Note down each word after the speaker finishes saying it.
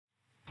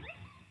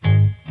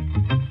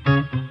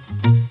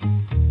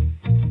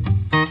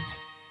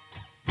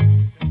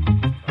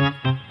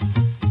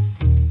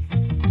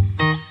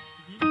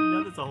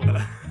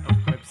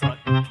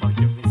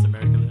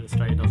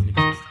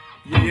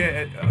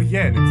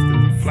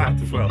It's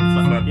flat as well. It's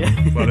Flat,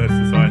 yeah. Flat Earth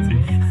Society.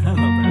 I love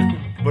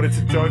that. But it's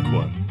a joke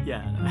one. Yeah,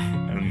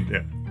 I know. And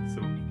yeah,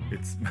 so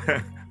it's...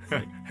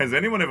 Has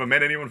anyone ever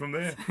met anyone from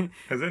there?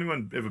 Has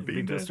anyone ever been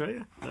Been to there?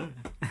 Australia? No.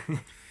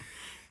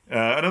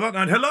 And on that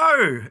note,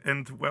 hello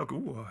and welcome.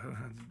 Ooh,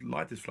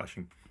 light is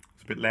flashing.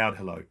 It's a bit loud.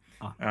 Hello.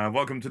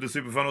 Welcome to the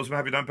Super Funnels from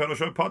Happy Don't Pedal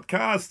Show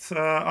podcast.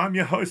 I'm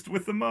your host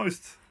with the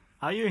most.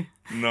 Are you?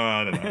 No,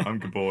 I don't know. I'm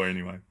Gabor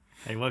anyway.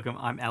 Hey, welcome.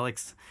 I'm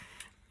Alex.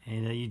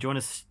 And you join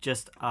us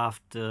just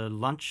after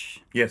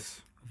lunch.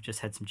 Yes. We've just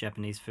had some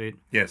Japanese food.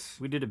 Yes.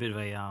 We did a bit of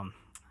a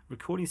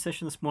recording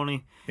session this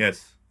morning.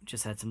 Yes.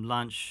 Just had some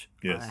lunch.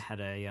 Yes. I had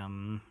a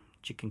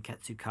chicken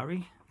katsu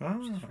curry, Ah,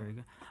 which is very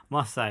good.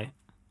 Must say,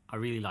 I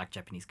really like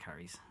Japanese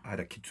curries. I had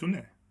a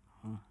kitsune.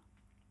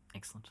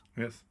 Excellent.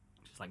 Yes.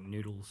 Just like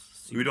noodles,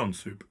 soup. Udon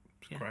soup.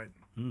 It's Yeah. great.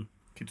 Mm.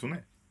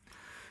 Kitsune.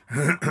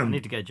 I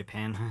need to go to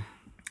Japan.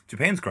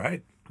 Japan's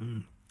great.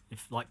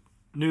 If like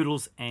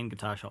noodles and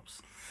guitar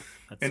shops.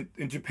 That's, And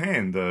in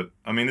Japan,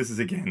 this is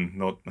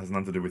again has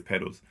nothing to do with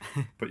pedals,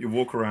 but you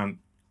walk around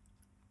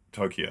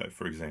Tokyo,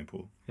 for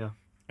example, yeah.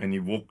 and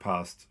you walk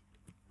past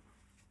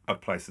a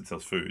place that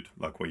sells food,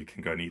 like where you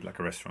can go and eat, like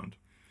a restaurant,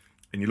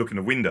 and you look in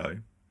a window,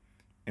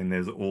 and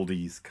there's all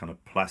these kind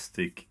of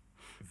plastic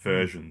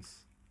versions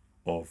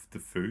of the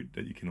food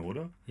that you can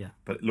order. Yeah.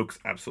 But it looks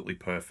absolutely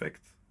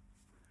perfect.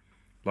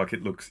 Like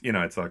it looks,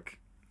 it's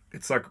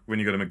like when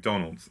you go to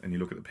McDonald's and you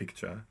look at the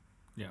picture.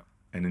 Yeah.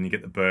 And then you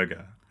get the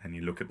burger, and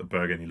you look at the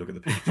burger, and you look at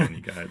the picture, and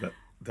you go, that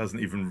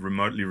doesn't even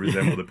remotely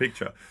resemble the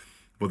picture.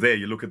 Well, there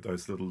you look at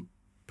those little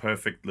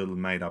perfect little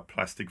made-up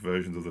plastic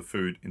versions of the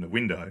food in the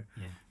window,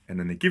 and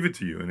then they give it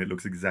to you, and it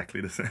looks exactly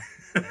the same.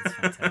 That's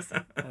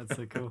fantastic. That's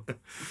so cool.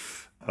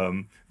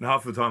 And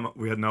half the time,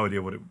 we had no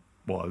idea what it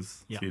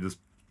was, Yeah. so you just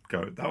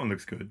go, that one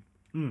looks good.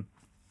 And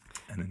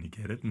then you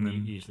get it, and It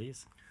then, usually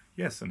is.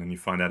 yes, and then you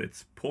find out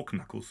it's pork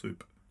knuckle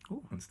soup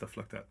Ooh. and stuff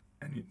like that,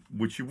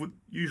 which you would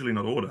usually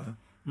not order.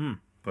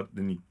 But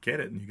then you get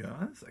it and you go,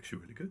 that's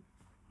actually really good.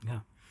 Yeah.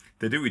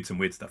 They do eat some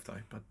weird stuff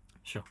though, but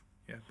Sure.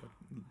 yeah, but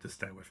just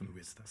stay away from the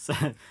weird stuff.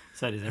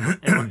 So does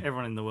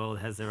everyone in the world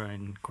has their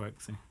own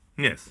quirks.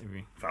 Yes.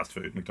 Every Fast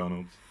food,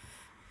 McDonald's.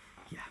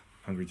 Yeah.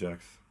 Hungry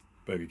Jack's,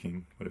 Burger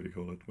King, whatever you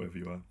call it, wherever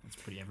you are. That's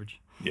pretty average.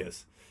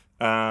 Yes.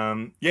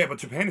 But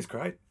Japan is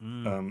great.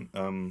 Well,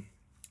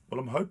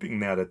 I'm hoping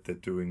now that they're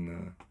doing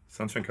the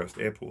Sunshine Coast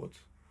Airport,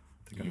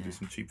 they're going to do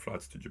some cheap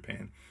flights to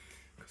Japan,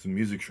 because the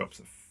music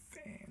shops are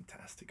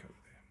fantastic over there.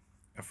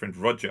 Our friend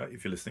Roger,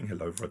 if you're listening,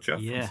 hello Roger,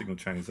 Yeah. from Signal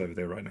Chain, is over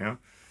there right now.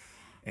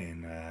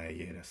 And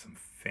there's some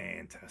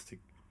fantastic...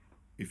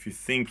 If you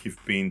think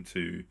you've been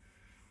to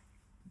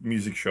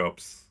music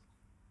shops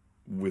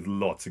with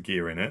lots of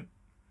gear in it,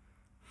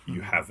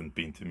 you haven't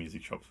been to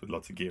music shops with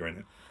lots of gear in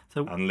it,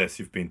 So unless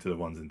you've been to the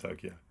ones in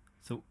Tokyo.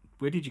 so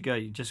where did you go?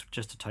 Just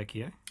to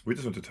Tokyo? We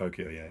just went to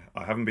Tokyo, yeah.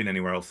 I haven't been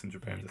anywhere else in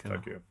Japan, Yeah, just cool.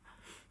 Tokyo.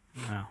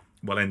 Wow.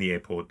 Well, and the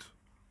airport,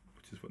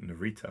 which is what,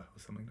 Narita or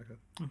something like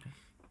that. Okay.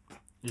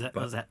 But-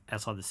 Was that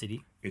outside the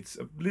city? It's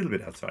a little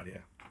bit outside,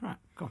 yeah. Right.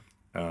 Cool.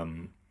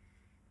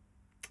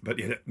 But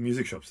yeah, the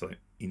music shops are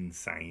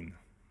insane.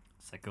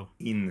 So cool.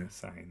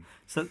 Insane.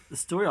 So the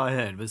story I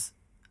heard was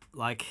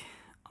like,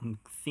 I'm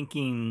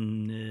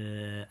thinking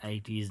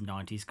 80s,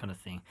 90s kind of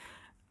thing.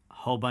 A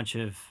whole bunch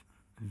of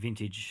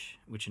vintage,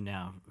 which are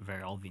now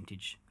very old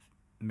vintage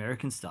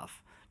American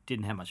stuff,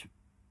 didn't have much,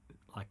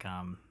 like,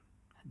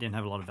 didn't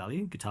have a lot of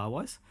value guitar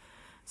wise.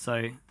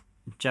 So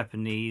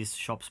Japanese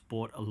shops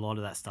bought a lot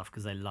of that stuff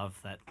because they love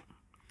that.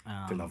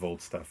 They love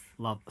old stuff.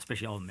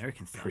 Especially old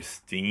American stuff.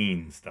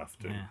 Pristine stuff,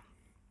 too. Yeah.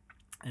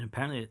 And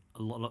apparently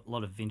a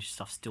lot of vintage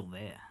stuff's still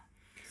there.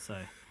 So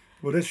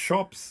Well, there's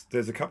shops.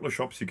 There's a couple of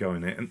shops you go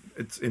in there. And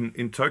it's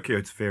in Tokyo,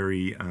 it's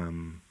very...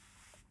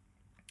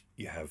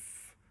 you have...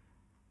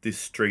 This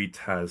street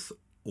has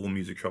all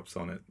music shops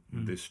on it.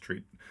 This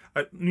street...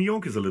 New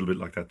York is a little bit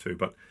like that too,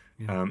 but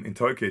in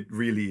Tokyo, it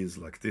really is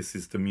like, this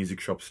is the music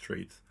shop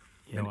street.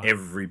 yeah, And wow.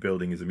 every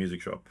building is a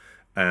music shop.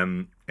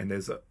 And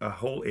there's a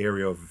whole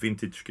area of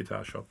vintage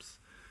guitar shops.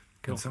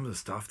 Cool. And some of the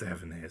stuff they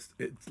have in there,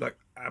 it's like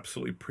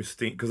absolutely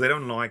pristine. Because they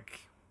don't like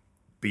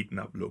beaten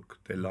up look.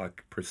 They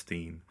like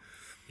pristine.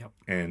 Yep.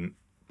 And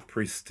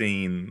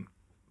pristine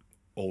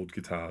old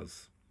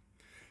guitars.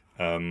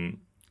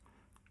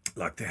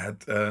 Like they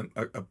had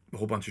a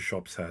whole bunch of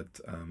shops had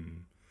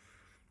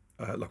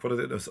like, what are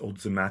they, those old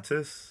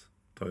Zematis?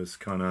 Those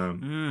kind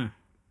of...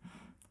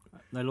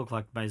 They look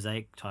like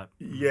mosaic type.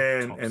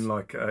 Yeah, tops. and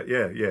like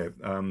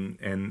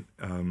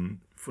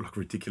for like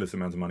ridiculous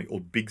amounts of money, or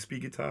Bigsby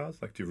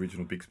guitars, like the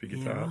original Bigsby Yeah,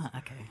 guitars. right,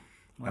 okay.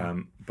 Wow.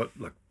 But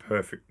like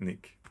perfect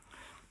nick.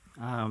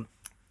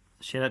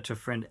 Shout out to a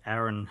friend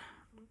Aaron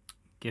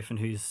Geffen,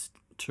 who's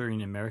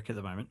touring in America at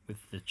the moment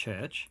with the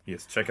church.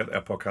 Yes, check out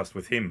our podcast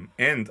with him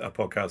and our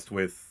podcast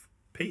with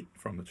Pete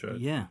from the church.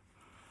 Yeah,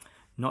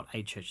 not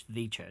a church,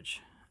 the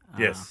church.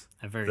 Yes,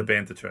 a very the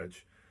band, the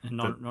church.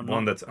 not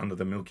One that's under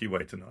the Milky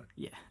Way tonight.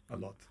 yeah, A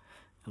lot.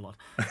 a lot.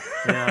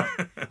 Yeah.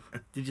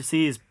 Did you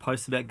see his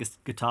post about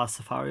Guitar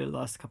Safari the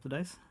last couple of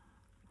days?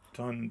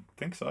 Don't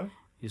think so.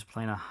 He was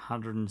playing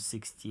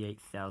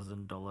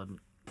 $168,000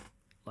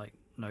 like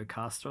no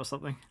caster or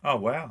something. Oh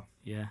wow.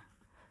 Yeah.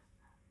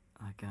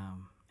 Like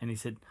and he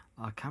said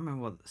I can't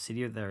remember what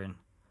city they're in.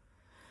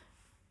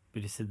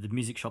 But he said the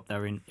music shop they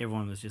were in,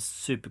 everyone was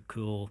just super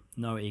cool,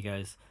 no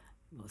egos.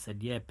 I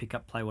said, yeah, pick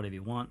up, play whatever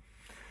you want.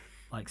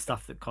 Like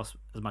stuff that costs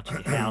as much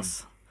as your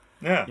house.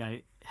 Yeah. You know,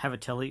 have a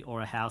telly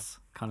or a house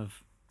kind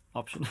of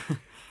option.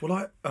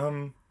 Well,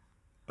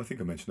 I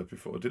think I mentioned it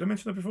before. Did I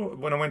mention it before?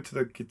 When I went to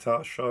the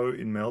guitar show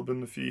in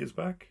Melbourne a few years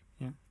back,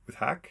 Yeah. with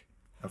Hack,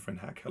 our friend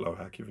Hack. Hello,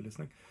 Hack, if you're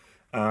listening.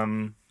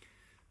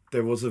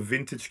 There was a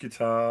vintage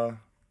guitar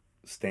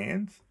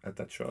stand at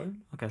that show.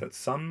 Okay. That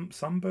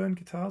Sunburn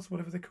guitars,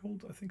 whatever they're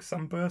called. I think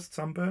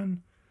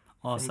Sunburn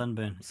Oh,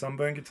 Sunburn.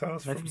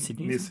 guitars Are they from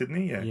Sydney, near is it?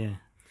 Sydney. Yeah. Yeah.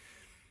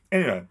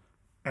 Anyway,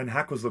 and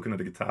Hack was looking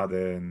at a guitar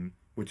there,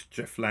 which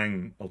Jeff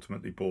Lang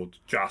ultimately bought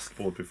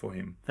before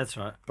him. That's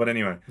right. But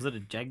anyway, Was it a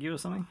Jaguar or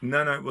something?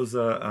 no, it was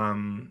a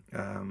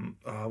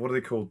what are they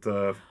called?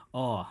 The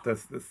Oh,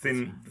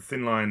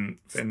 thin line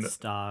Fender.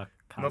 Star.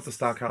 Not the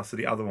Starcaster,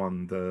 the other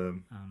one. The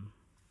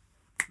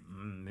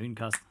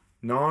Mooncast.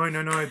 no,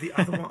 the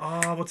other one.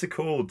 Oh, what's it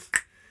called?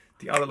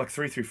 The other like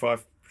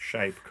 335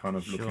 shape kind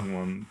of Sure. looking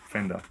one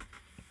Fender.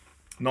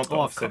 Not the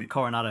Oh, offset.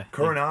 Coronado.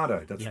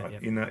 Coronado. That's Yeah,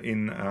 right. yeah.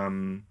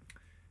 In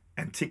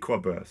Antiqua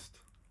Burst.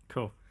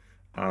 Cool.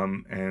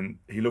 And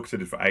he looked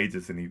at it for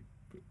ages, and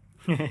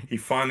he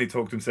finally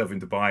talked himself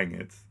into buying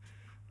it.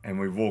 And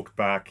we walked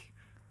back,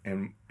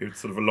 and it's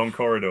sort of a long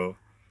corridor,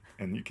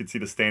 and you could see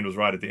the stand was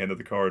right at the end of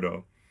the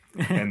corridor.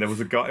 And there was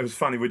a guy. It was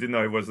funny. We didn't know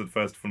who it was at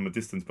first from a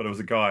distance, but it was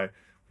a guy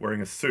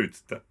wearing a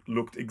suit that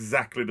looked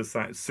exactly the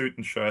same, suit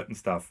and shirt and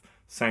stuff,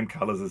 same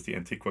colors as the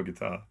Antiqua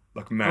guitar,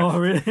 like matched. Oh,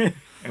 really?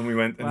 And we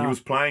went, and he Wow. was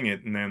playing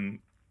it, and then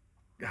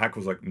Hack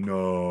was like,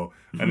 "No,"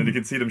 and then you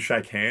can see them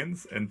shake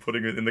hands and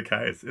putting it in the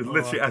case. It's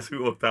literally as we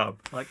walked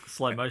up. Like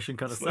slow motion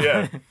kind of stuff.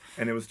 Yeah,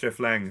 and it was Jeff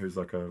Lang, who's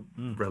like a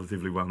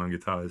relatively well-known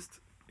guitarist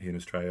here in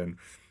Australia and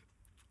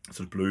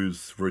sort of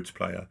blues roots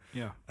player,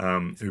 Yeah.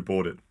 who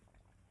bought it.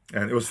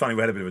 And it was funny.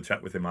 We had a bit of a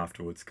chat with him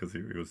afterwards because he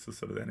was just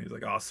sort of there. And he was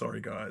like, "Oh,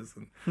 sorry, guys."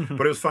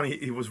 But it was funny.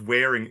 He was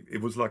wearing it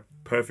was like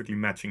perfectly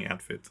matching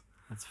outfit.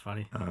 That's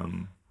funny.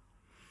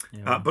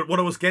 Yeah, but what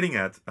I was getting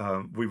at,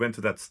 we went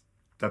to that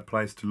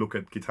place to look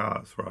at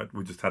guitars. Right,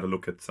 we just had a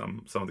look at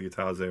some of the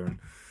guitars there,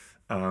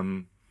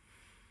 and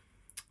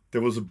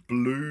there was a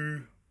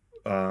blue,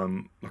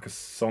 like a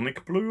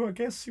Sonic blue, I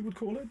guess you would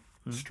call it,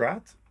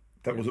 Strat,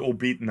 that was all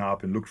beaten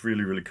up and looked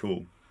really, really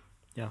cool.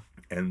 Yeah.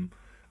 And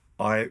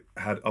I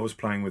was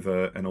playing with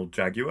an old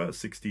Jaguar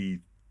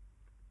 64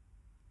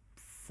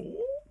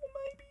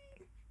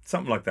 maybe,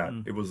 something like that.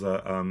 It was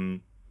a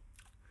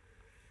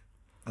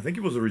I think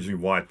it was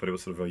originally white, but it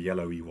was sort of a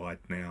yellowy white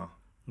now.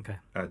 Okay.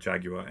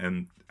 Jaguar,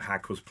 and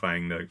Hack was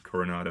playing the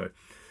Coronado,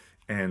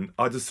 and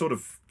I just sort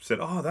of said,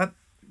 "Oh, that."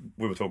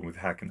 We were talking with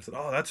Hack, and I said,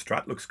 "Oh, that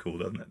Strat looks cool,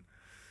 doesn't it?"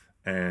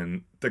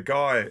 And the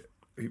guy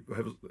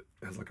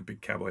has like a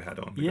big cowboy hat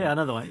on. Yeah,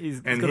 another one. He's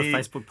got a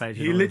Facebook page.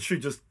 He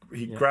literally just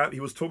grabbed. He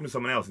was talking to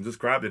someone else and just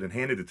grabbed it and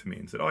handed it to me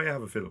and said, "Oh yeah,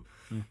 have a fiddle."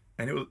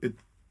 And it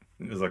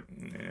was like,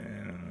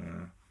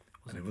 yeah,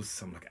 and it was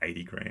some like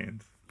 80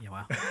 grand. Yeah,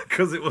 wow.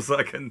 Because it was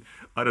like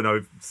I don't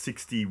know,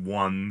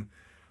 61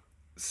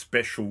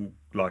 special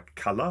like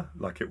color,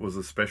 like it was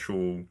a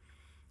special,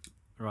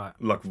 Right.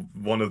 like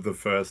one of the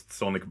first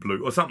Sonic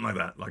Blue or something like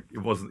that. Like it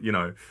wasn't,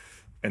 and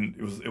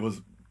it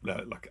was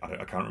like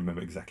I can't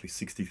remember exactly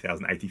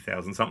 60,000,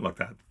 80,000, something like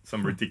that,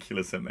 some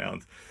ridiculous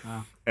amount.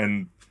 Wow.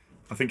 And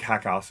I think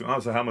Hack asked him, "Oh,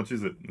 so how much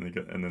is it?"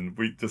 And then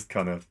we just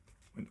kind of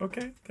went,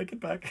 "Okay, take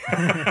it back."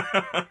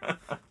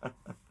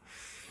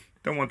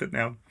 Don't want it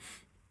now.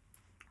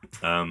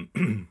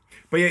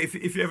 But yeah,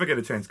 if you ever get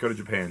a chance, go to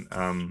Japan.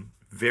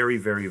 Very,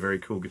 very, very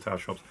cool guitar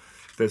shops.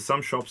 There's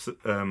some shops that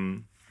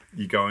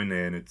you go in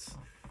there and it's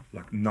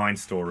like 9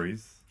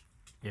 stories.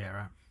 Yeah,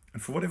 right.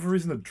 And for whatever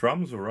reason, the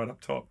drums were right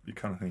up top. You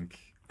kind of think,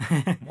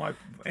 why?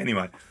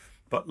 Anyway,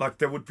 but like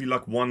there would be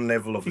like one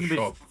level of the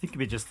shop. I think it'd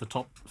be just the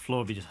top floor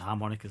would be just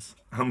harmonicas.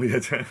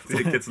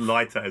 It gets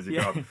lighter as you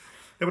go up. Yeah.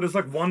 Yeah, but it's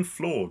like one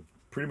floor,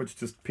 pretty much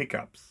just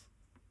pickups.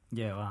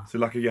 Yeah, wow. So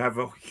like you have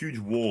a huge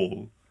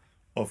wall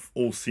of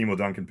all Seymour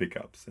Duncan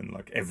pickups and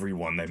like every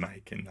one they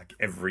make and like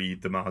every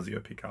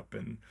Damasio pickup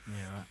and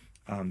Yeah,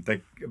 right.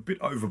 they're a bit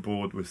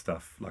overboard with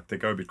stuff. Like they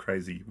go a bit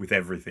crazy with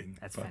everything.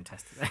 That's But,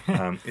 fantastic.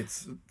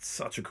 it's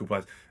such a cool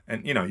place.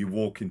 And you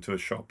walk into a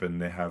shop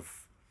and they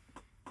have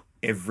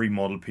every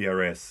model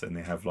PRS and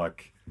they have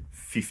like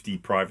 50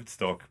 private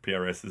stock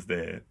PRSs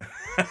there.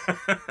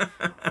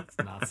 That's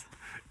nuts.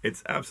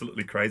 It's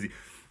absolutely crazy.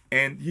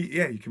 And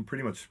you can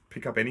pretty much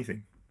pick up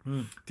anything.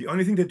 The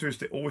only thing they do is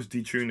they always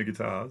detune the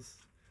guitars.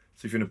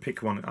 So if you're going to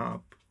pick one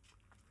up,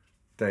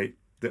 they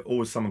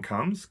always someone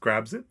comes,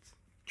 grabs it,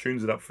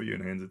 tunes it up for you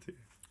and hands it to you.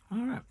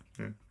 All right.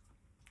 Yeah.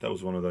 That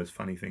was one of those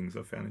funny things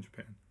I found in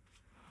Japan.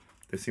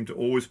 They seem to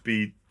always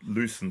be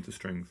loosened the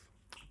strings.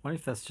 What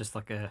if that's just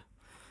like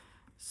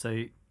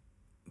so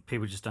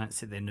people just don't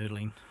sit there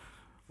noodling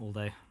all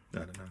day? I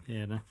don't know.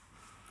 Yeah, no.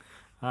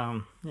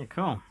 Yeah,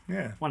 cool.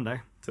 Yeah. One day.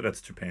 So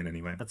that's Japan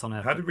anyway. That's on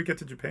our How did we get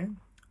to Japan?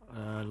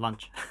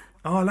 lunch.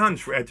 Oh,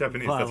 lunch. We're at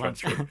Japanese. Via That's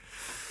lunch. right. True.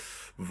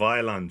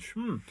 Via lunch.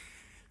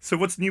 So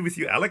what's new with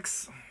you,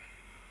 Alex?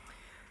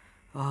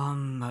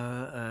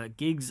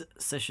 Gigs,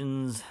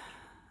 sessions,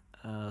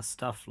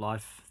 stuff,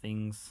 life,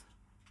 things.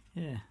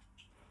 Yeah.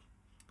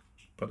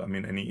 But I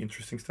mean, any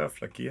interesting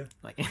stuff like gear?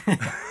 Like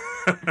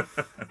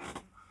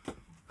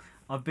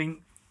I've been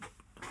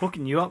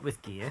hooking you up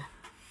with gear.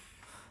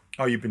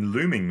 Oh, you've been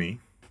looming me.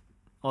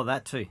 Oh,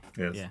 that too.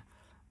 Yes.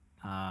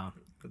 Yeah.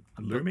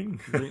 Looming?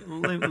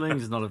 Looming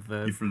is not a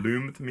verb. You've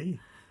loomed me.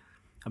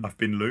 I've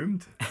been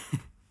loomed.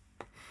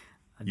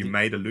 You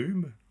made a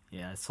loom?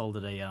 Yeah, I sold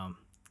it a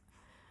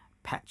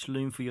patch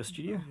loom for your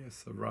studio.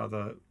 Yes, a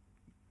rather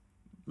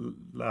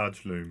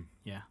large loom.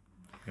 Yeah.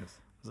 Yes.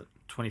 Was it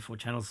 24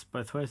 channels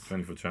both ways?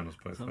 24 channels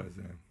both ways,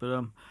 yeah.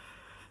 But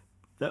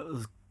that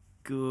was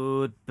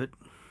good, but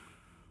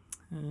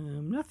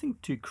nothing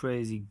too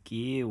crazy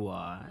gear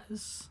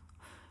wise.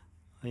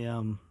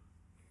 I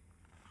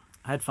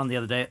had fun the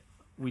other day.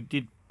 I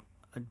did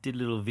a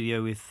little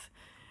video with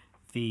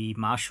the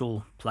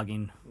Marshall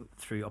plugin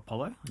through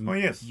Apollo. Oh,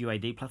 yes.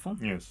 UAD platform.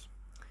 Yes.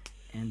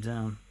 And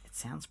it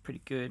sounds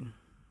pretty good.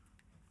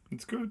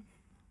 It's good.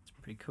 It's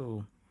pretty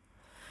cool.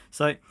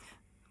 So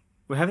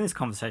we're having this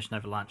conversation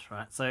over lunch,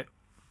 right? So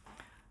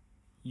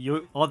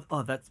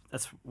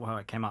that's why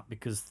it came up,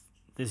 because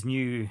there's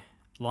new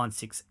Line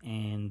 6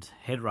 and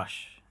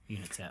Headrush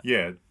units out.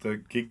 Yeah,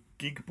 the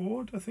gig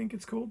board, I think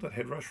it's called, that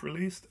Headrush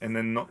released, and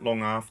then not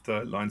long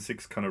after, Line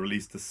 6 kind of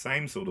released the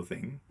same sort of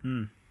thing,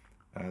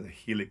 the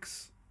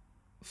Helix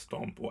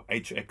Stomp or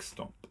HX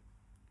Stomp.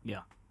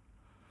 Yeah.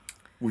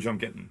 Which I'm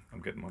getting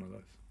one of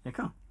those. Yeah,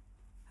 cool.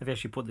 Have you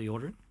actually put the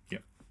order in? Yeah.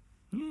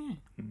 Yeah.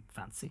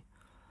 Fancy.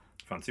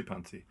 Fancy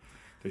pantsy.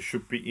 They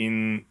should be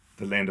in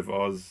the Land of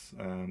Oz.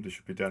 They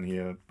should be down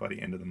here by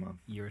the end of the month.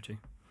 Year or two.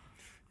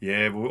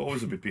 Yeah, we're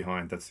always a bit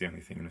behind. That's the only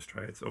thing in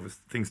Australia. It's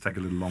obvious things take a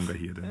little longer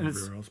here than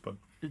everywhere else, but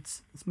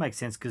it makes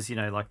sense because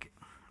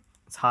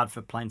it's hard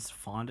for planes to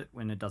find it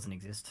when it doesn't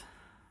exist.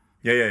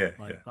 Yeah.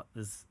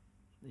 There's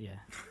you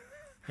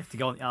have to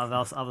go on the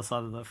other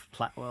side of the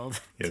flat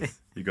world. Yes,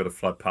 you got to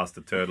fly past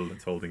the turtle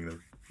that's holding the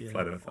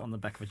flat Earth on the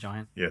back of a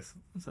giant. Yes.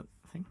 Is that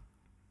the thing?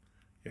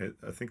 Yeah,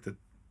 I think the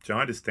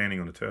giant is standing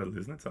on a turtle,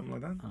 isn't it? Something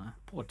like that.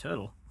 Poor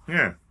turtle.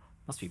 Yeah.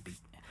 Must be big.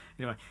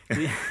 Anyway,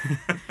 I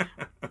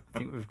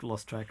think we've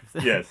lost track of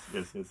that. Yes.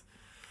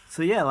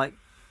 So yeah,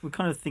 we're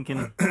kind of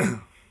thinking,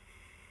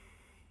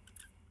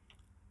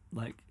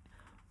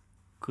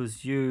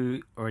 because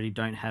you already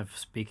don't have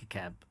speaker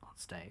cab on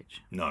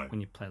stage. No.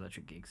 When you play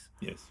electric gigs.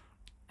 Yes.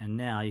 And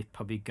now you're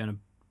probably going to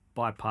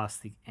bypass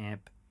the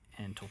amp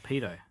and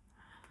torpedo.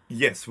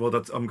 Yes, well,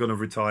 I'm going to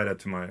retire that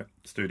to my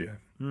studio,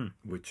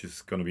 which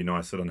is going to be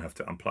nice. I don't have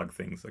to unplug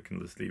things. I can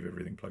just leave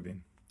everything plugged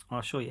in.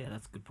 Oh, sure, yeah,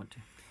 that's a good point too.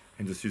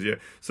 And just use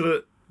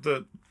So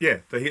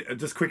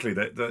just quickly,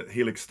 the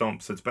Helix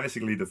Stomp. So it's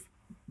basically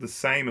the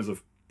same as a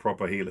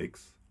proper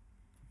Helix.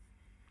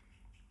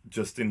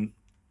 Just in,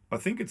 I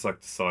think it's like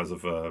the size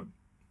of a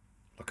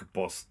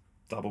Boss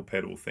double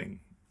pedal thing.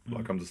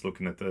 Like I'm just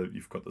looking at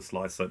you've got the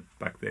slicer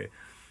back there.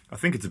 I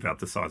think it's about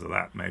the size of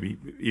that, maybe,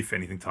 if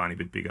anything, tiny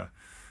bit bigger.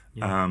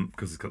 Yeah.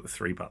 Because it's got the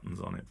 3 buttons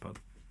on it, but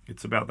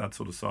it's about that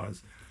sort of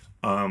size.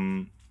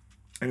 And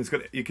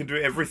you can do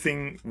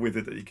everything with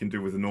it that you can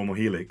do with a normal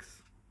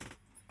Helix.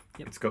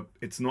 Yep.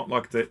 It's not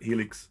like the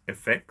Helix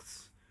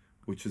Effects,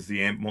 which is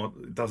the amp mod.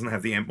 It doesn't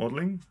have the amp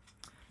modeling.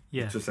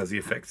 Yeah. It just has the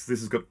effects.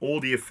 This has got all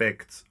the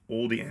effects,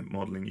 all the amp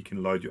modeling. You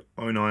can load your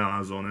own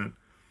IRs on it.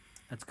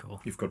 That's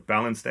cool. You've got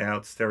balanced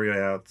outs,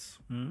 stereo outs.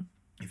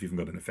 If you've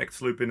got an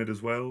effects loop in it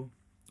as well.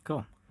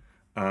 Cool.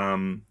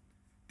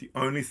 The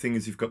only thing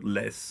is you've got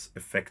less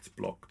effects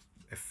blocks.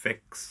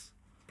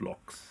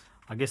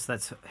 I guess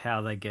that's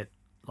how they get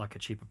a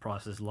cheaper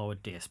price, is lower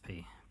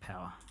DSP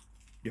power.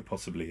 Yeah,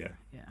 possibly, yeah.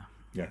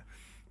 Yeah.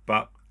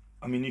 But,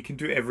 I mean, you can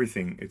do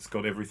everything. It's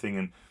got everything,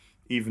 and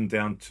even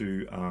down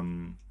to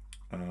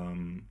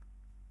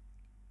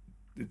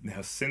it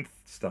has synth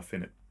stuff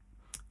in it.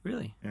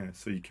 Really? Yeah,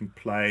 so you can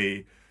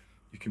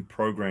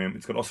program,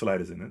 it's got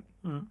oscillators in it,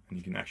 and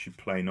you can actually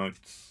play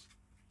notes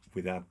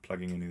without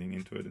plugging anything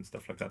into it and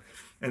stuff like that.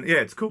 And yeah,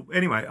 it's cool.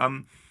 Anyway,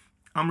 I'm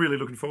really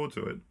looking forward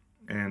to it,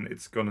 and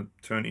it's going to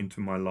turn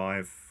into my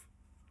live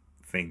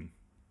thing.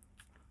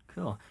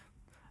 Cool.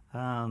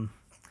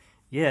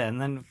 Yeah, and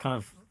then kind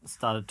of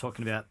started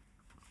talking about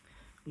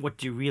what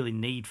do you really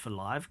need for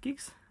live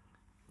gigs?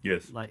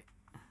 Yes.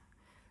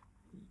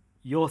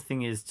 Your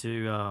thing is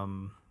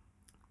to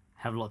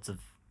have lots of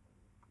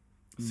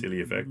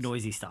silly effects,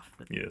 noisy stuff.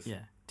 Yes.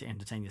 Yeah, to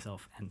entertain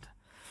yourself and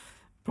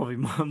probably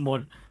more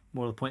to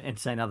the point,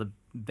 entertain other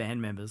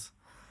band members.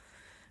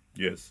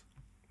 Yes.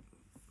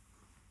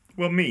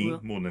 Well, more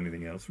than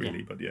anything else, really.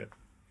 Yeah. But yeah,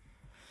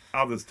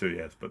 others too,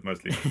 yes, but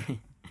mostly.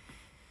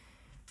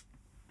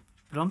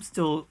 But I'm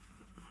still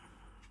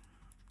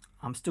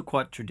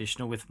quite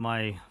traditional with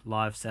my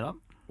live setup.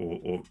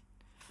 Or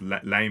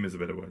lame is a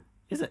better word.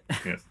 Is it?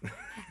 Yes.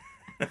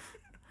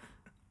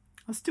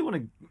 I still want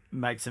to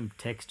make some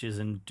textures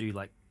and do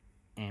like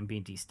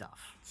ambienty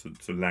stuff. So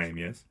lame,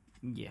 yes.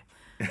 Yeah.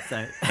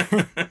 So,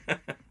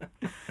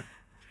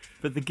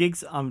 but the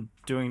gigs I'm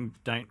doing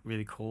don't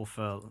really call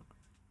for,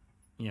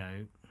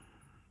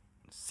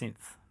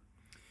 synth.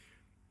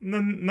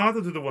 No,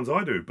 neither do the ones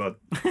I do, but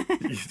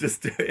you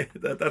just do it.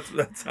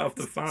 That's half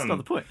the fun. That's not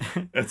the point.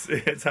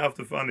 It's half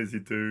the fun is you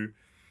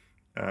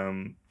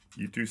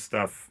do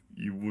stuff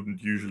you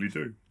wouldn't usually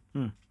do.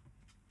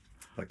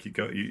 Like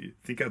you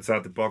think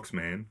outside the box,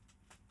 man.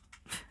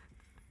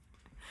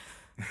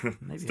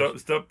 Maybe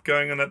Stop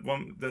going on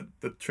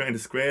that train to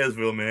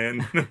Squaresville,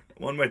 man.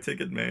 One-way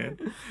ticket, man.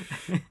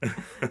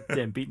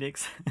 Damn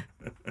beatniks.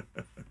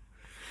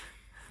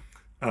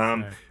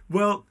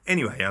 Well,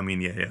 anyway, I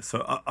mean, yeah.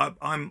 So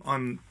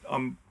I'm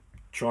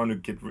trying to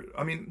get rid.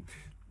 I mean,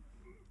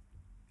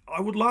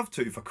 I would love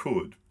to, if I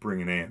could,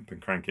 bring an amp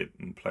and crank it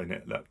and play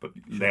that, but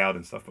loud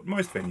and stuff. But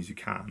most venues you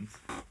can't.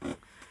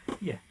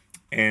 Yeah.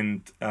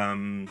 And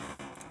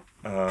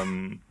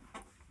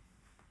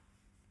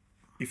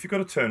if you've got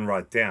to turn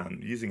right down,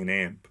 using an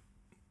amp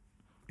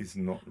is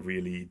not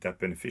really that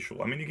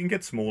beneficial. I mean, you can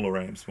get smaller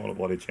amps, smaller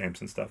wattage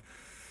amps and stuff,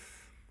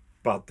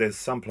 but there's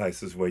some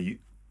places where you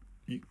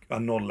are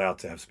not allowed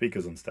to have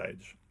speakers on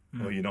stage,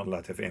 or you're not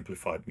allowed to have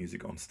amplified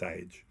music on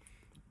stage.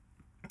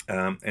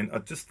 And I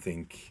just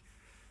think,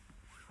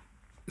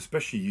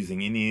 especially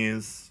using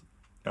in-ears,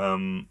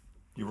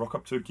 you rock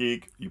up to a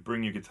gig, you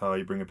bring your guitar,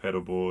 you bring a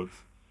pedal board,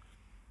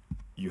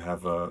 you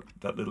have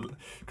that little...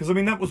 Because, I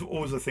mean, that was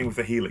always the thing with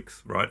the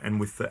Helix, right? And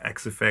with the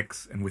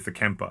Axe-Fx and with the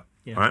Kemper,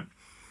 right?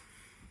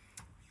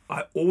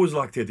 I always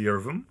liked the idea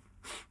of them,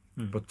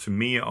 but to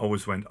me, I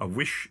always went, I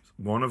wish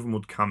one of them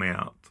would come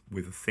out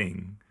with a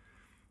thing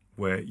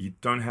where you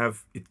don't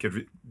have... It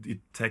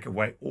take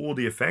away all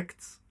the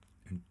effects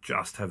and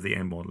just have the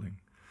amp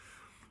modeling.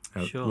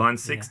 Sure, Line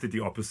 6 did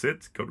the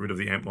opposite, got rid of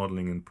the amp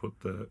modeling and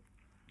put the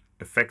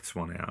effects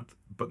one out.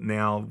 But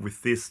now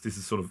with this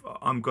is sort of,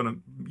 I'm going to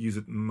use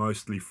it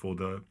mostly for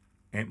the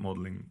amp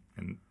modeling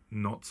and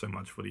not so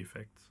much for the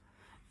effects.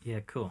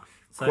 Yeah, cool.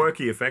 So,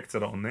 quirky effects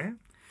that are on there.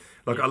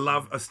 Like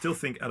I still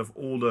think out of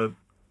all the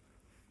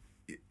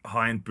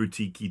high-end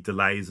boutique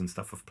delays and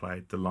stuff I've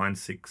played, the Line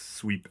 6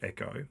 Sweep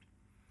Echo,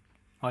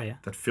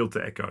 that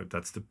filter echo,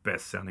 that's the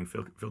best sounding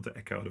filter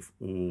echo out of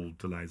all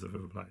delays I've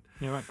ever played.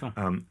 Yeah, right, cool.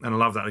 And I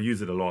love that. I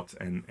use it a lot.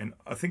 And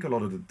I think a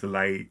lot of the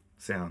delay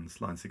sounds,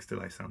 Line 6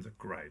 delay sounds are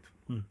great.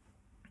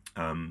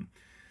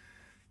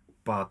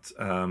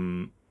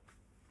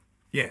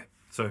 Yeah,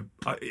 so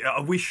I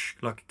wish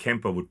like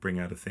Kemper would bring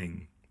out a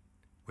thing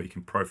where you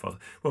can profile.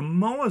 Well,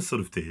 Moa sort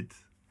of did.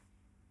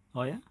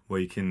 Oh, yeah? Where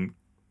you can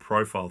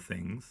profile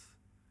things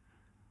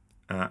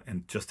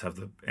and just have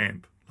the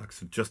amp. Like,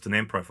 so just an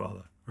amp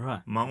profiler.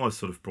 Right. Moa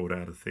sort of brought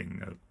out a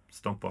thing, a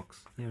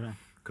Stompbox. Yeah, right.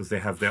 Because they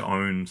have their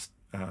own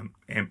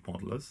amp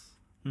modelers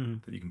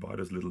that you can buy,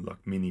 those little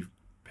like mini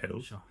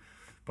pedals. Sure.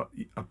 But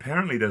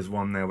apparently there's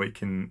one there where you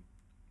can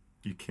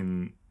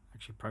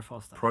actually profile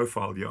stuff.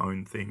 Profile your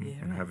own thing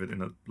and have it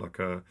in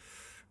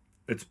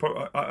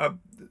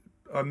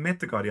I met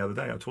the guy the other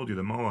day. I told you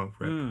the Moa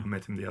rep. I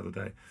met him the other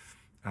day.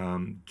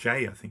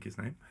 Jay, I think his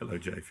name. Hello,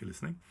 Jay, if you're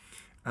listening.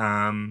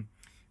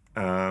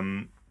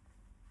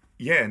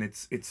 Yeah, and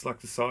it's like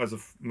the size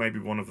of maybe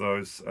one of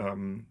those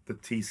the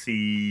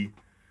TC.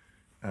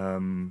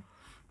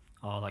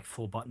 Like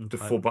 4-button. The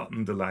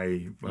 4-button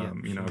delay,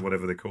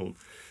 whatever they're called.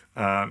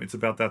 It's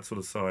about that sort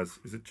of size.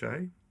 Is it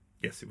Jay?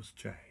 Yes, it was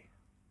Jay.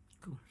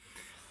 Cool.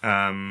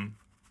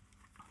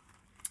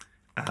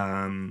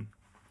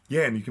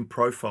 Yeah, and you can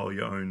profile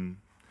your own.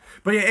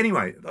 But yeah,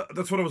 anyway,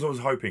 that's what I was always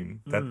hoping,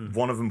 that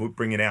one of them would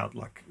bring it out,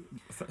 like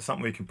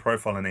something where you can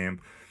profile an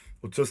amp,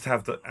 or just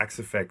have the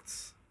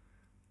Axe-Fx,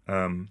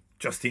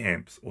 just the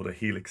amps, or the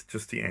Helix,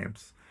 just the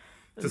amps.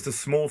 Just a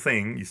small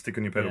thing you stick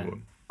on your pedal board.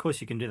 Of course,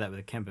 you can do that with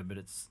a Kemper, but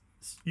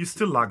you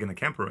still lug in a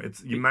Kemper.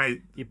 You're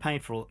paying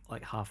for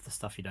like half the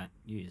stuff you don't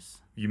use.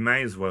 You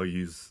may as well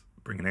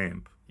bring an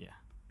amp. Yeah.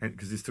 And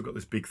because you still got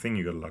this big thing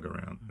you got to lug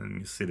around, and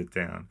you sit it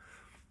down.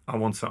 I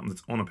want something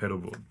that's on a pedal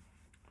board.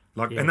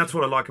 And that's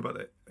what I like about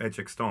the Edge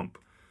X Stomp.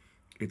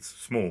 It's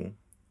small.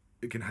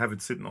 You can have it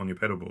sitting on your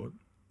pedal board.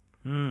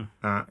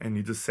 And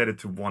you just set it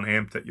to one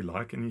amp that you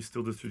like, and you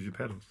still just use your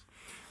pedals.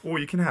 Or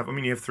you can have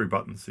 3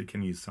 buttons, so you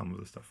can use some of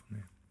the stuff on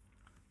there.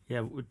 Yeah,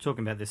 we're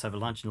talking about this over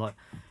lunch, and like,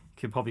 you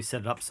could probably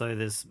set it up so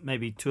there's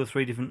maybe 2 or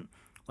 3 different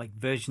like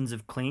versions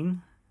of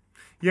clean.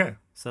 Yeah.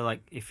 So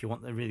like, if you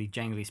want the really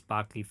jangly,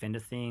 sparkly Fender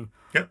thing,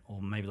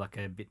 or maybe like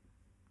a bit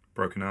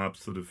broken up,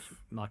 sort of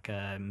like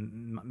a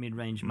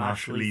mid-range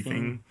Marshall-y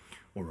thing,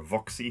 or a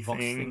Voxy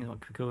thing.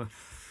 Like cool.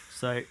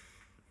 So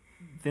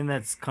then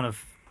that's kind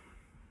of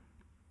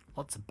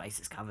lots of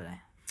bases covered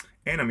there.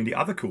 And the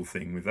other cool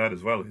thing with that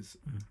as well is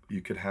you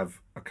could have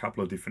a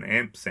couple of different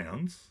amp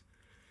sounds,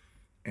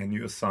 and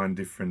you assign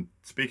different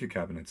speaker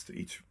cabinets to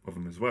each of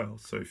them as well.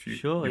 So if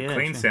your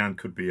clean sound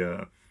could be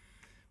a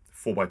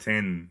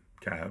 4x10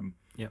 cab.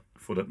 Yep.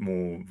 For that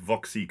more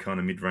Voxy kind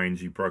of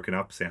mid-rangey broken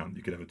up sound,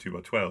 you could have a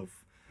 2x12.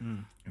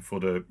 And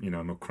for the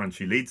more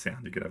crunchy lead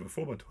sound, you could have a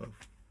 4x12.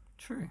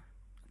 True.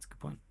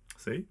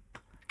 See?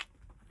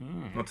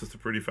 Yeah. Not just a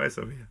pretty face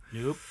over here.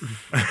 Nope.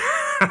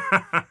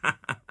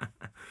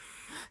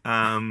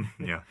 Yeah.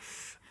 Yeah.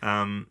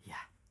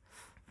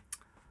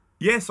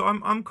 Yeah, so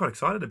I'm quite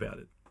excited about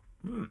it.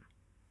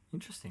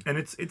 Interesting. And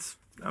it's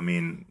I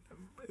mean,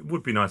 it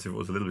would be nice if it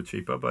was a little bit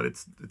cheaper, but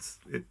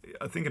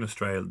I think in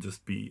Australia it'll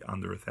just be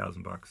under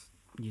 $1,000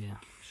 Yeah,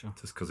 sure.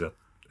 just because our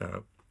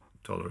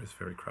dollar is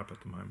very crap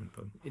at the moment.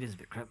 But It is a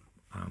bit crap.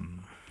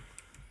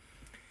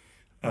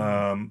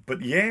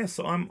 but yeah,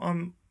 so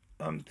I'm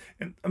and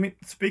I mean,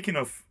 speaking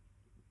of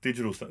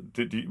digital stuff,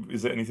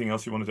 is there anything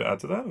else you wanted to add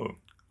to that, or?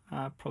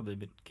 Probably,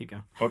 but keep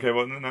going. Okay,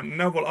 well,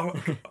 no, well,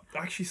 I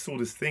actually saw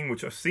this thing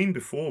which I've seen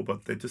before,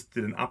 but they just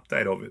did an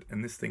update of it,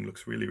 and this thing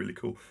looks really, really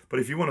cool. But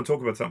if you want to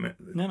talk about something,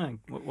 No.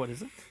 What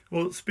is it?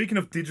 well, speaking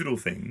of digital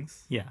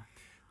things, Yeah.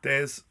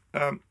 there's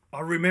I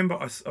remember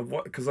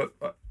because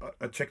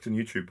I checked on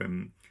YouTube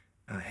and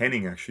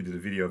Henning actually did a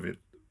video of it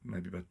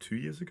maybe about 2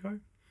 years ago.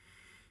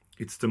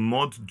 It's the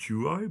Mod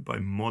Duo by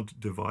Mod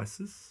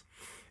Devices,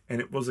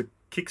 and it was a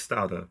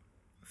Kickstarter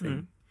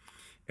thing,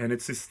 and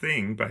it's this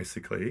thing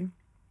basically.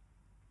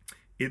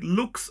 It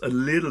looks a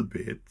little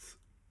bit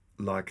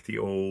like the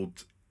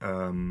old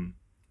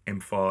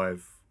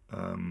M5,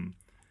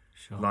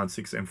 Sure. Line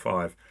 6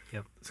 M5.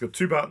 Yep. It's got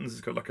two buttons. It's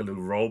got like a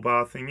little roll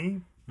bar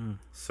thingy,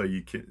 so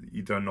you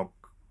don't knock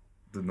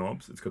the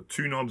knobs. It's got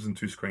two knobs and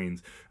two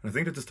screens. And I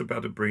think they're just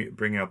about to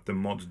bring out the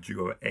Mod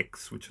Duo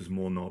X, which has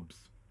more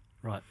knobs.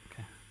 Right.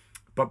 Okay.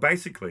 But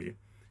basically,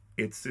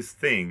 it's this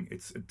thing.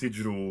 It's a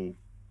digital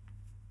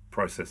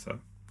processor,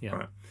 Yeah.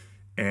 right?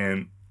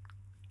 And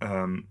I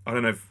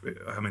don't know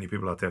how many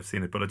people out there have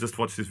seen it, but I just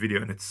watched this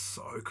video and it's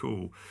so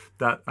cool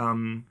that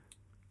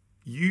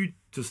you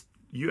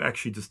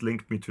actually just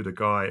linked me to the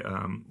guy.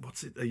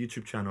 What's it? A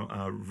YouTube channel?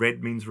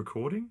 Red Means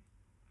Recording.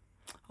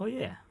 Oh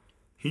yeah.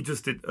 He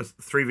just did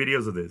 3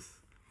 videos of this,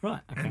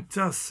 Right. and Okay. it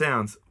just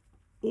sounds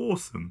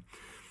awesome.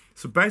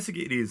 So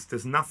basically,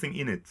 there's nothing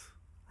in it,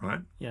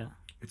 right? Yeah.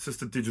 It's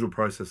just a digital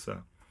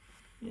processor.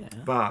 Yeah.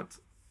 But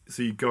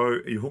so you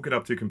hook it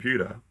up to your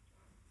computer,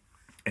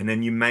 and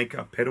then you make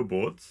up pedal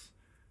boards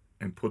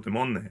and put them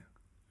on there.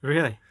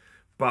 Really?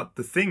 But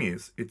the thing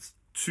is, it's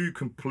 2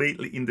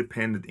 completely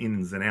independent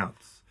ins and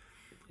outs.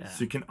 Yeah.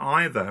 So you can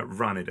either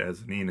run it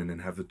as an in and then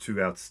have the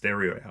 2 out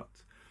stereo out.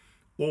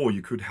 Or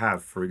you could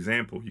have, for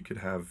example, you could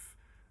have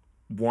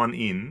 1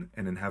 in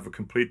and then have a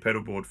complete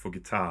pedal board for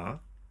guitar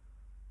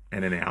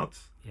and an out.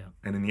 Yeah.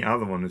 And then the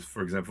other one is,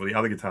 for example, the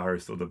other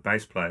guitarist or the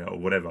bass player or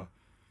whatever.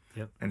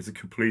 Yep. And it's a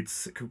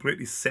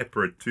completely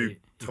separate, 2 Yeah.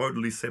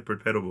 totally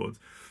separate pedal boards.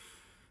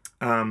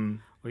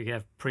 We can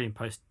have pre and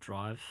post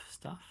drive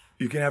stuff.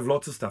 You can have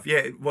lots of stuff.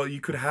 Yeah, well, you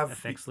could have...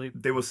 Effects loop.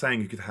 They were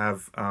saying you could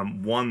have...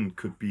 one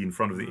could be in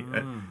front of the...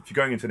 if you're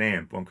going into an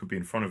amp, one could be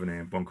in front of an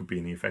amp, one could be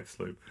in the effects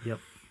loop. Yep.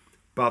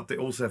 But they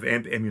also have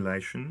amp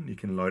emulation. You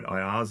can load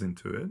IRs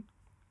into it.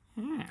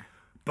 Yeah.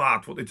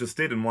 But what they just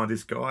did, and why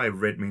this guy,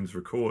 Red Means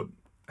Record,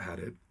 had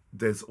it,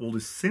 there's all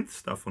this synth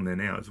stuff on there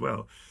now as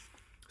well.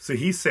 So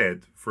he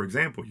said, for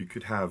example, you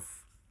could have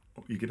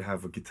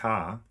a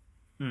guitar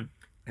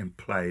and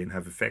play and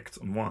have effects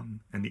on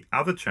one, and the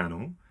other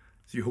channel,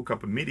 so you hook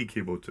up a MIDI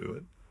keyboard to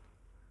it,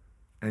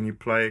 and you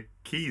play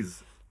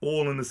keys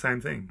all in the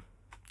same thing.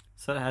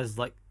 So it has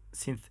like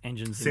synth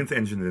engines. Synth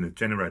engines in it,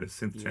 generators,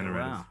 synth Yeah,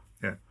 generators. wow.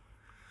 Yeah.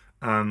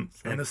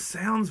 And the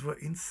sounds were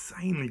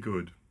insanely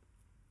good.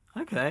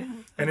 Okay.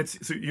 And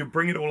it's so you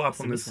bring it all up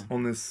That's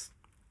on this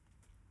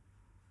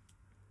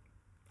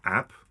amazing.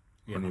 app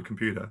Yeah. on your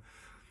computer,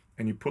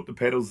 and you put the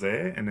pedals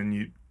there, and then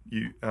you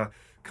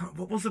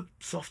what was it?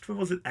 Software?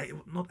 Was it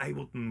not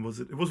Ableton? Was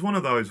it? It was one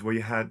of those where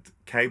you had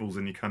cables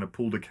and you kind of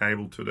pulled a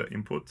cable to the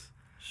input,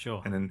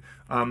 Sure. and then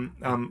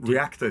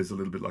Reactor is a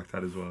little bit like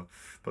that as well.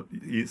 But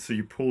so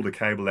you pull the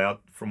cable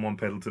out from one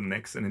pedal to the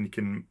next, and then you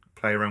can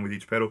play around with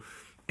each pedal,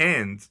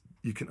 and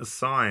you can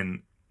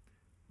assign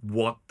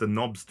what the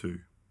knobs do.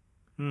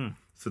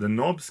 So the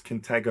knobs can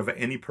take over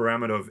any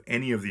parameter of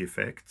any of the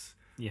effects,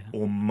 Yeah.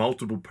 or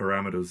multiple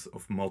parameters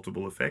of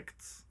multiple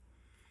effects.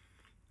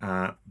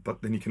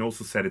 But then you can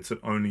also set it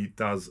only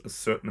does a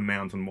certain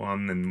amount on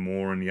one and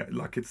more on the other.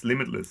 Like, it's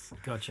limitless.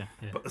 Gotcha.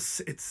 Yeah. But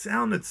it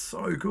sounded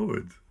so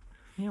good.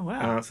 Yeah.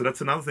 Wow. So that's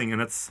another thing,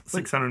 and that's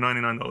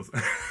 $699.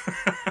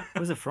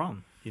 Where's it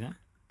from? You know.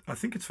 I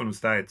think it's from the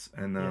States,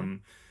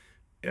 and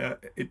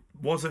it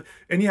was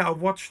I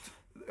watched.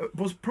 It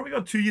was probably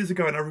about 2 years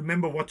ago, and I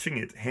remember watching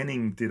it.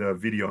 Henning did a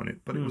video on it,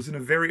 but it was in a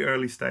very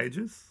early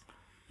stages.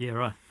 Yeah.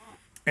 Right.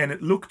 And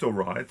it looked all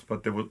right,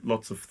 but there were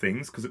lots of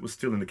things because it was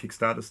still in the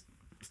Kickstarter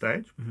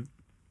stage.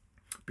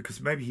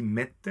 Because maybe he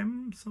met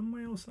them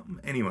somewhere or something.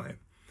 Anyway,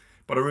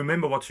 but I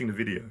remember watching the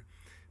video.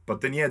 But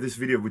then, this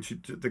video, which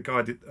the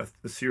guy did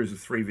a series of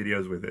 3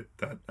 videos with it,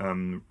 that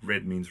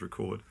Red Means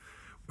Record,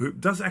 who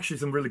does actually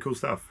some really cool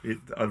stuff.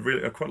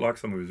 I quite like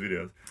some of his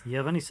videos. Yeah,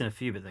 I've only seen a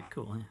few, but they're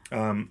cool.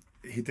 Yeah.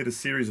 He did a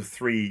series of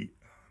 3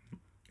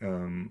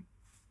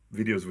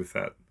 videos with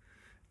that,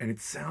 and it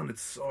sounded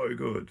so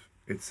good.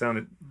 It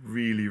sounded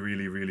really,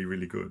 really, really,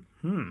 really good.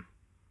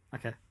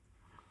 Okay.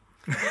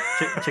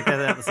 check that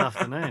out this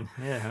afternoon.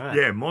 Yeah, all right.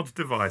 Yeah, mod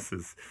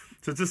devices.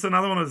 So it's just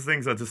another one of those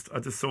things I just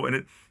saw, and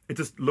it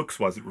just looks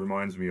wise. It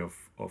reminds me of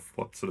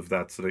what sort of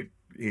that sort of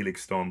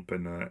Helix Stomp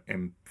and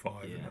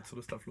M5 and that sort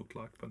of stuff looked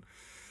like. But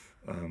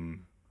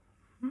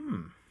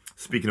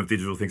speaking of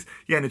digital things,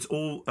 yeah, and it's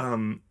all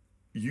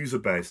user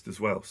based as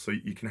well. So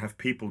you can have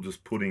people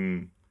just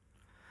putting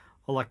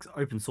Or like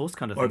open source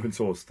kind of thing. open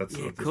source. That's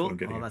Yeah, what cool. I'm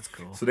getting. Oh, at. that's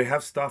cool. So they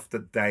have stuff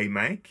that they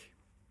make.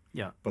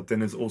 Yeah. But then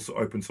there's also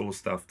open source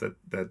stuff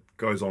that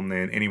goes on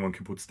there, and anyone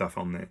can put stuff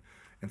on there.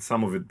 And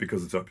some of it,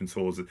 because it's open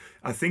source,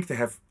 I think they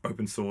have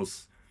open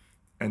source,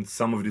 and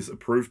some of it is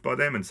approved by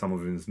them, and some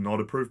of it is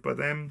not approved by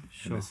them.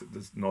 Sure. And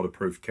this not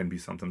approved can be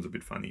sometimes a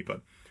bit funny,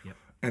 but Yep.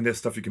 and there's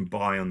stuff you can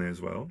buy on there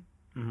as well.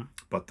 Mm-hmm.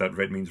 But that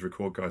Red Means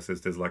Record guy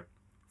says there's like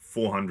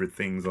 400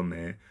 things on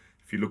there.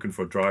 If you're looking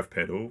for a drive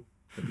pedal,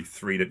 there'll be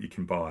 3 that you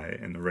can buy,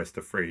 and the rest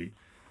are free.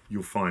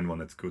 You'll find one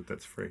that's good,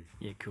 that's free.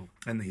 Yeah, cool.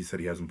 And he said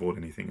he hasn't bought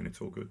anything, and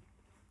it's all good.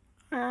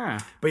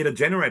 Ah. But he had a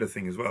generator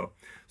thing as well.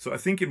 So I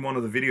think in one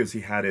of the videos he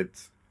had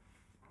it,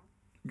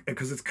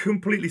 because it's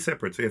completely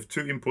separate. So you have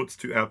 2 inputs,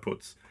 2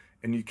 outputs,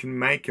 and you can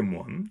make them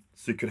one.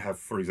 So you could have,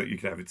 for example, you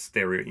could have it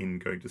stereo in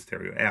going to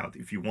stereo out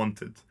if you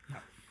wanted. Yeah.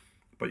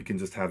 But you can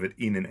just have it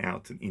in and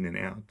out and in and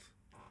out.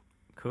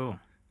 Cool.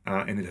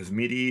 And it has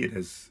MIDI, it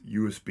has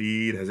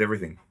USB, it has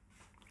everything.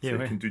 Yeah, So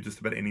right. you can do just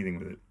about anything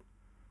with it.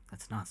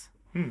 That's nuts.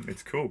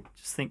 It's cool.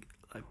 Just think,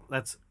 like,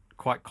 that's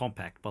quite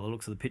compact by the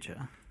looks of the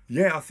picture.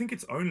 Yeah, I think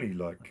it's only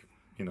like,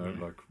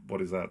 like,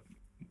 what is that?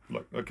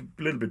 Like a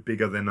little bit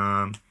bigger than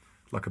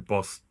like a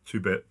Boss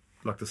 2-bit,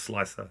 like the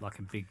slicer. Like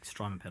a big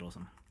Strymon pedal or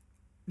something.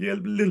 Yeah, a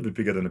little bit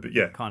bigger than a bit.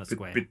 Yeah, Kind of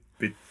square.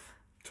 Bit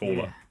taller.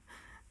 Yeah.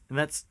 And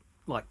that's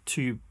like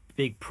 2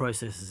 big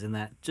processors in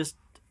that. Just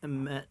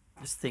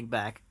think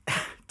back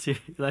to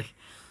like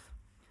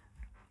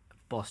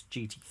Boss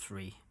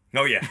GT3.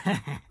 Oh yeah.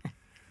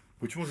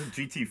 Which was it?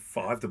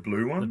 GT5, the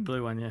blue one. The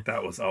blue one, yeah.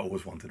 That was. I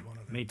always wanted one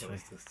of them. Me That too.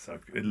 was just so.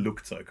 It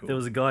looked so cool. There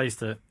was a guy I used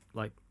to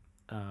like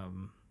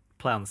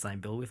play on the same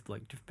bill with,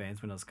 like different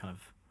bands when I was kind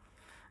of,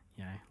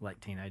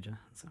 late teenager.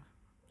 So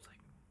it's like,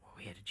 oh,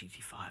 he had a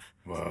GT5.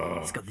 Whoa.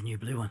 He's got the new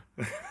blue one.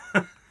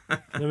 I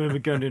remember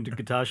going into a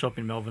guitar shop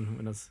in Melbourne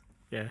when I was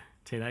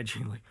teenager.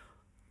 And like,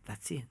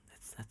 that's it.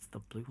 That's the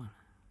blue one. I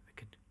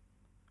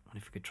wonder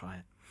if we could try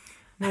it.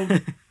 Well, I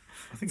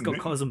think It's got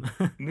Cosm.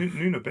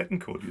 Nuno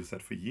Bettencourt used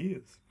that for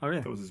years. Oh yeah.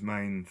 That was his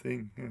main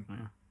thing. Yeah.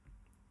 Yeah.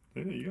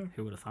 There you go.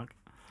 Who would have thunk?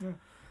 Yeah.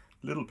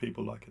 Little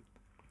people like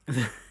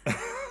it.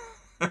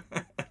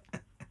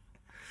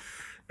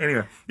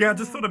 Anyway, yeah, I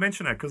just thought I'd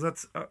mention that because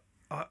that's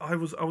I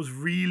was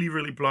really,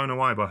 really blown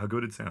away by how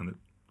good it sounded.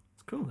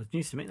 It's cool. It's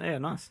news to me. Yeah,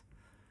 nice.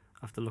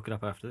 I have to look it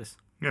up after this.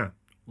 Yeah.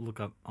 We'll look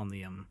up on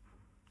the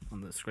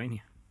screen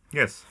here.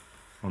 Yes.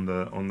 On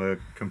the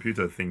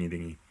computer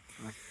thingy.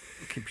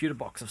 Computer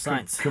box of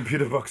science.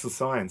 Computer box of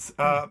science.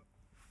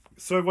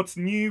 So what's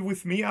new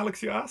with me,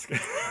 Alex, you ask?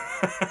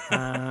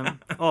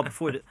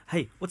 Before we do,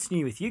 hey, what's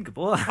new with you,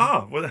 Gabor?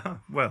 Well,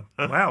 wow.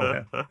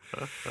 Yeah.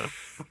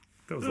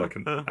 That was like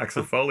an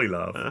Axel Foley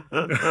laugh.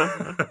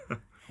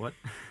 What?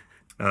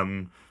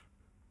 You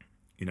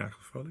know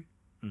Axel Foley?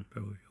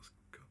 Beverly Hills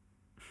Cop.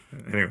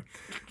 Anyway,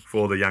 for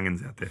all the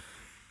youngins out there.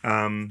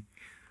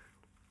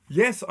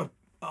 Yes,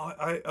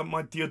 I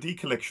my DoD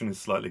collection is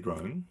slightly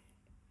growing.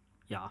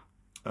 Yeah.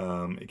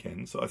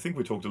 Again, so I think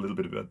we talked a little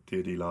bit about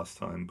DoD last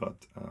time,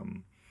 but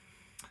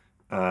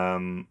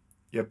bought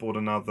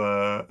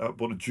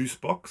a juice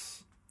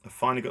box. I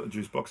finally got the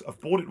juice box. I've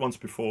bought it once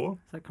before.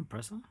 Is that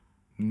compressor?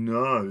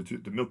 No,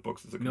 the milk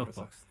box is a Milk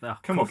compressor. box. Oh,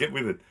 Come on, get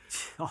with it.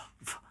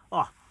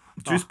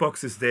 Juice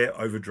box is their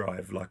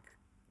overdrive, like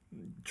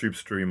Tube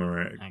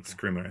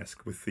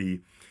Screamer-esque with the.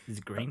 Is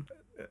it green?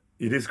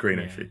 It is green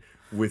actually,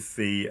 with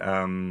the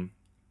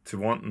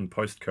Tewantin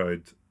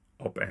postcode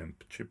op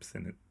amp chips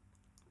in it.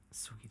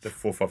 Sweet. The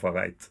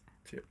 4558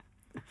 chip.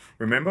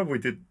 Remember we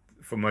did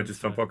for Mojo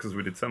Stomp boxes,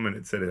 we did some and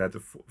it said it had the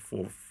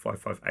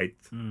 4558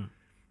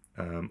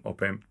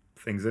 op amp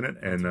things in it,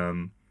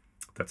 and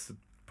that's the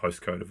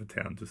postcode of a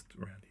town just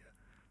around here.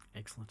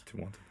 Excellent.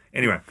 Tewantin.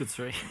 Anyway. Good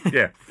story.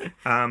 Yeah.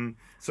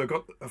 So I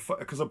got,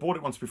 because I bought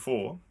it once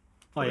before.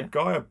 Oh, yeah? The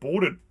guy I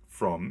bought it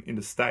from in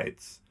the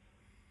States.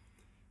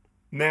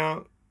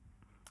 Now,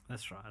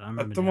 That's right. I I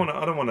remember. don't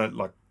want to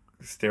like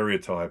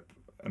stereotype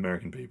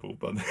American people,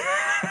 but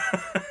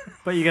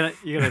But you're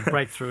gonna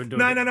break through and do it.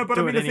 no. But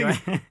do I mean, it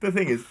anyway. the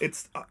thing is,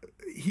 it's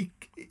he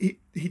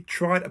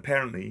tried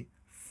apparently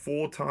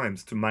 4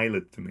 times to mail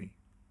it to me,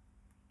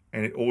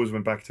 and it always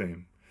went back to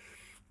him.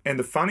 And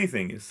the funny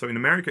thing is, so in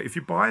America, if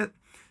you buy it,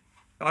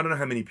 I don't know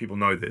how many people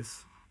know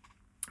this,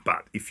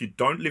 but if you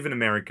don't live in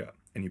America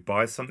and you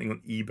buy something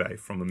on eBay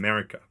from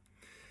America,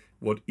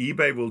 what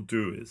eBay will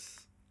do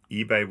is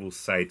eBay will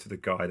say to the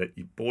guy that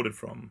you bought it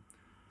from,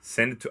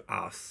 send it to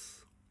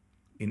us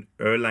in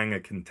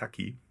Erlanger,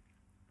 Kentucky,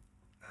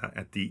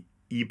 at the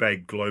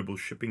eBay Global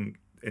Shipping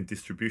and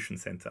Distribution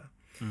Center.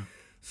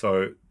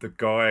 So the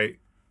guy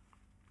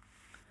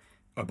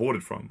I bought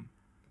it from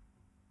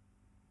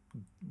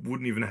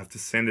wouldn't even have to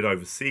send it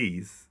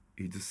overseas.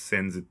 He just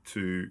sends it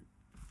to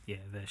Yeah,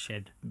 the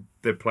shed.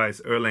 their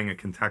place, Erlanger,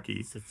 Kentucky,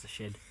 It's a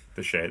shed.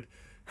 the shed,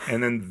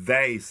 and then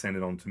they send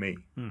it on to me.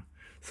 Mm.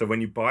 So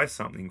when you buy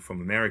something from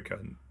America,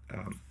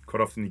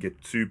 quite often you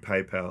get 2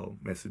 PayPal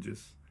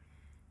messages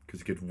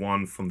because you get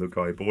one from the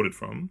guy you bought it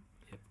from,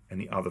 Yep.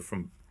 and the other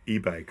from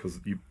eBay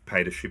because you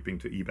pay the shipping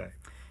to eBay.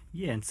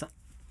 Yeah, and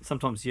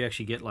sometimes you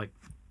actually get like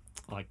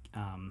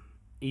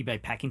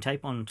eBay packing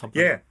tape on top.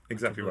 Yeah, of,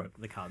 exactly on top right.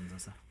 of the cartons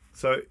and stuff.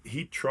 So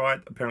he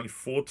tried apparently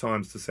 4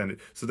 times to send it.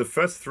 So the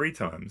first 3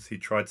 times he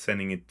tried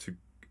sending it to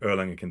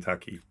Erlanger,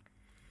 Kentucky,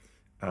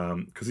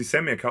 because he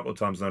sent me a couple of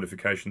times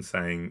notifications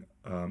saying,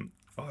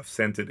 I've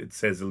sent it. It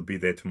says it'll be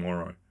there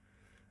tomorrow.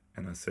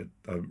 And I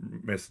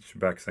messaged him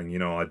back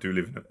saying, I do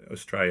live in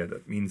Australia.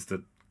 That means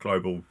the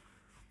global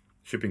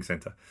shipping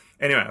center.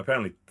 Anyway,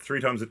 apparently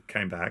 3 times it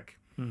came back.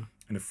 And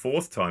the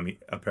 4th time he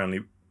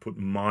apparently put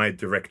my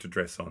direct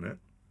address on it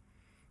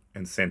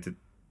and sent it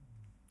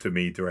to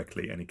me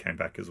directly, and he came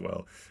back as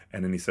well.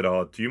 And then he said,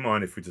 do you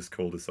mind if we just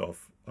call this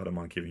off? I don't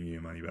mind giving you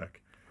your money back.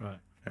 Right.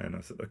 And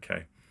I said,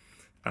 okay.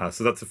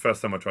 So that's the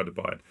first time I tried to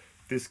buy it.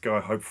 This guy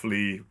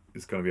hopefully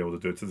is going to be able to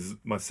do it. So this is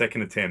my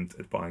second attempt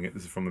at buying it.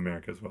 This is from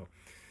America as well.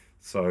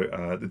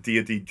 So the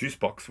D&D Juice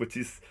Box, which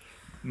is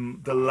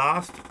the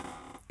last,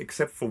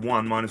 except for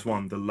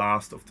 -1, the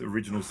last of the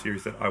original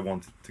series that I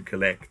wanted to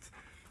collect.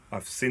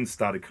 I've since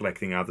started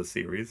collecting other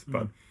series,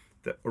 but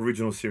the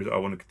original series I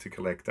wanted to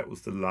collect, that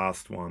was the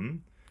last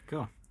one.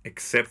 Cool.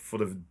 Except for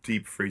the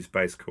Deep Freeze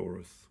bass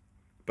chorus.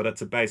 But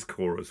it's a bass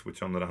chorus,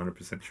 which I'm not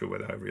 100% sure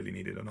whether I really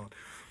need it or not.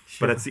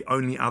 Sure. But it's the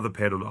only other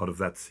pedal out of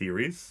that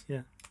series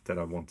Yeah. that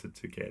I wanted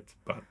to get.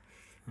 But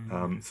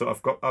so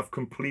I've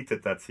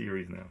completed that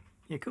series now.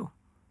 Yeah, cool.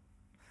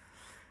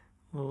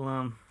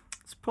 Well,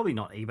 it's probably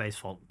not eBay's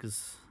fault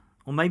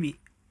or maybe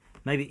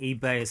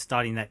eBay is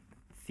starting that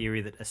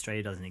theory that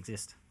Australia doesn't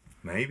exist.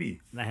 Maybe.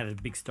 They have a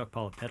big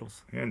stockpile of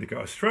pedals. And they go,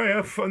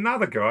 Australia, for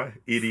another guy.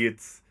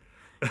 Idiots.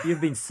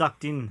 You've been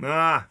sucked in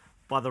Ah,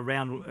 by the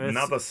Round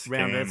Another Earth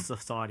scam.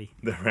 Society.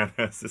 the Round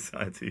Earth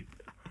Society.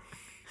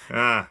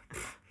 Well,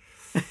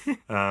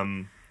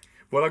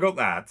 I got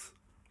that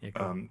Yeah,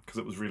 cool. because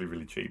it was really,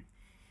 really cheap.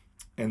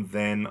 And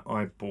then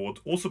I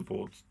also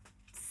bought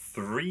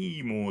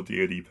 3 more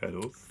DoD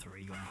pedals.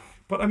 3 grand.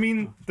 But I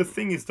mean, the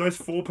thing is, those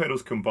 4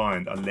 pedals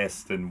combined are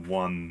less than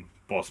 1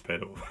 Boss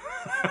pedal.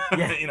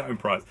 Yeah. In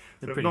price.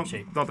 They're So pretty not,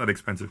 cheap. Not that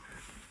expensive.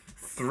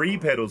 3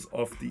 pedals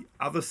off the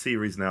other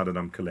series now that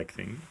I'm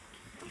collecting,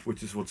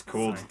 which is what's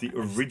called Sorry. the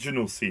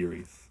original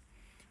series,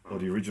 or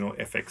the original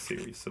FX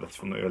series. So that's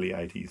from the early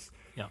 80s.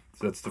 Yeah.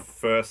 So that's the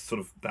first sort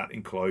of that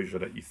enclosure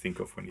that you think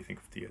of when you think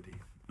of DoD.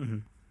 Mm-hmm.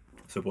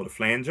 So I bought a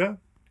flanger,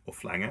 or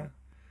flanger,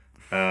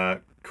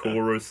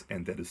 chorus,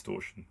 and their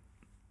distortion.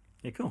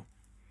 Yeah, cool.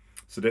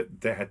 So there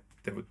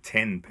were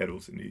 10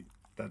 pedals in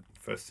that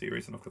first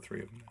series, and I've got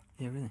 3 of them now.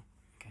 Yeah, really.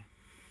 Okay.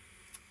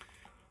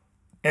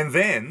 And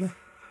then,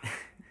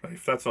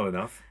 if that's not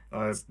enough,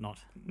 It's not.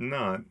 and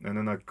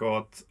then I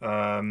got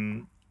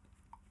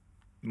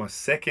my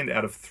second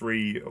out of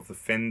 3 of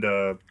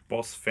the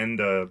Boss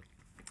Fender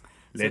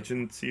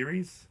Legend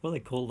series. What are they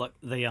called? Like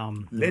the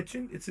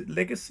Legend? Is it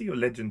Legacy or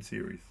Legend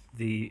series?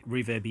 the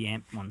reverby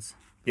amp ones.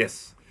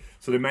 Yes.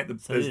 So they make the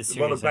So it is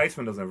well, the series,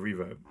 basement doesn't have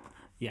reverb.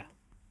 Yeah.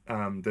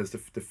 There's the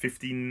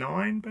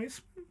 59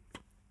 basement.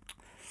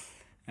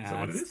 Is that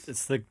what it is?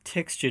 It's the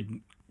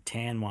textured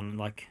tan one,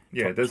 like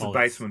Yeah, there's a solids.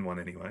 basement one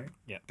anyway.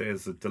 Yeah.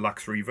 There's a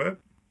deluxe reverb,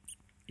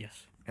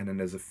 Yes. and then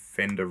there's a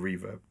Fender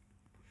reverb.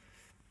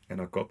 And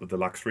I got the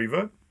deluxe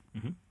reverb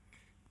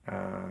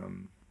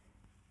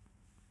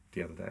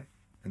the other day,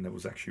 and that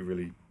was actually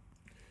really.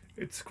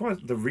 The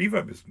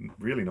reverb is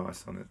really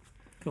nice on it.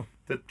 Cool.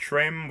 The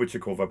trem, which I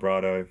call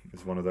vibrato,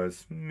 is one of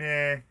those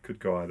could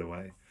go either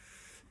way,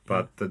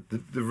 but the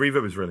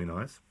reverb is really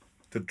nice.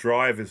 The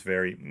drive is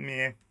very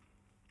meh.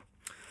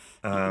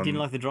 You didn't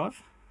like the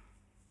drive?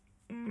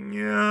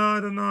 Yeah, I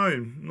don't know.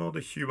 Not a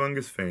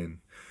humongous fan.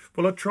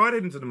 Well, I tried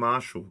it into the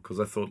Marshall because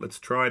I thought, let's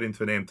try it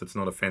into an amp that's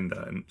not a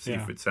Fender and see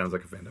if Yeah. it sounds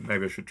like a Fender.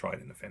 Maybe I should try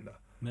it in a Fender.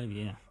 Maybe,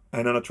 yeah.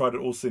 And then I tried it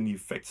also in the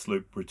effects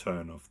loop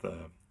return of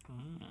the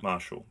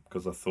Marshall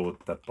because I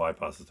thought that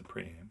bypasses the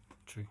preamp.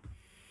 True.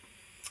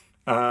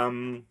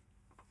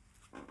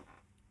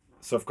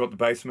 So I've got the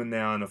basement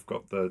now and I've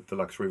got the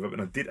deluxe reverb,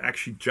 and I did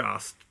actually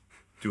just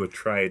do a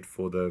trade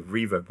for the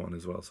reverb one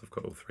as well. So I've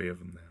got all 3 of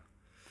them now.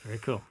 Very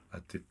cool. I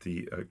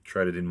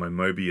traded in my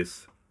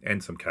Mobius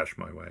and some cash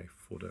my way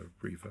for the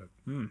reverb.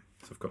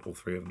 So I've got all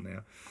 3 of them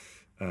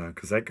now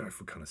because they go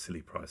for kind of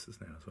silly prices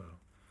now as well.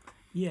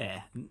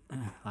 Yeah.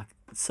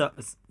 It's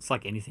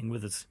like anything,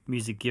 whether it's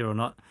music gear or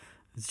not.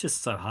 It's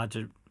just so hard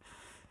to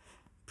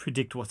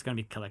predict what's going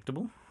to be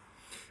collectible.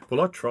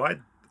 Well,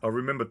 I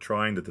remember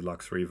trying the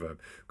deluxe reverb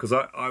because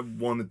I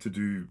wanted to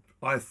do.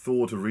 I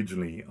thought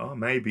originally,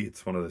 maybe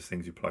it's one of those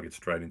things you plug it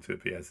straight into a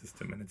PA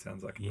system and it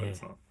sounds like it, but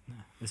it's not. No,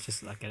 it's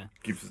just like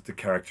Gives it the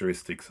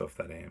characteristics of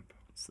that amp.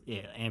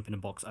 amp in a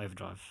box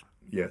overdrive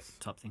Yes.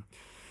 type thing.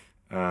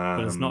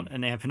 But it's Um, not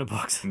an amp in a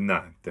box.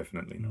 No,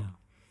 definitely not. No.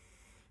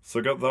 So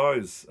I got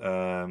those.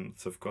 So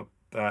I've got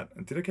that.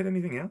 And did I get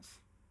anything else?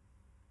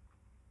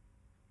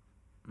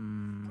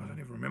 I don't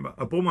even remember.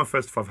 I bought my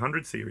first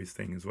 500 series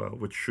thing as well,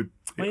 which should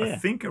Oh, yeah. I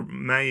think it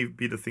may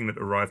be the thing that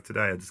arrived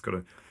today. I just got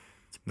a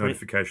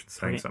notification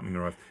saying something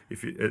arrived.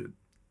 If you,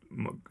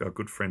 our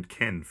good friend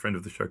Ken, friend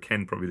of the show,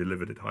 Ken probably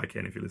delivered it. Hi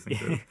Ken, if you're listening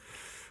to it.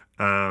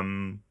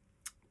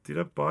 Did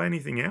I buy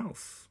anything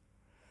else?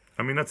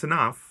 I mean, that's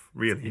enough,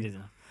 really. It is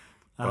enough.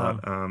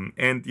 But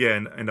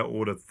and I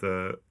ordered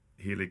the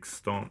Helix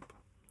Stomp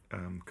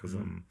because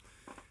I'm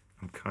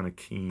kind of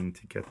keen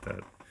to get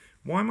that.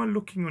 Why am I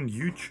looking on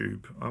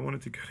YouTube? I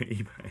wanted to go to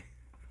eBay.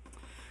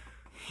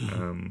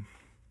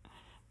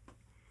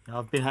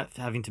 I've been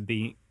having to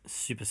be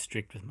super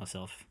strict with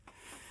myself,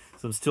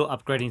 so I'm still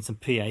upgrading some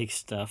PA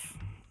stuff,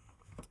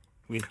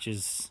 which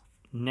is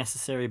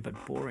necessary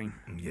but boring.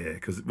 Yeah,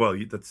 because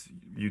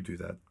you do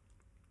that.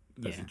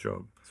 That's your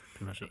job. That's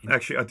pretty much it.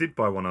 Actually, I did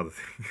buy one other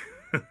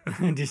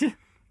thing. Did you?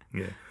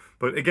 Yeah,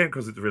 but again,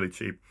 because it's really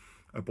cheap,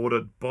 I bought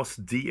a Boss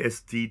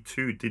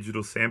DSD2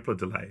 digital sampler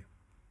delay.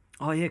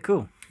 Oh yeah,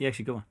 cool. You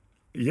actually got one.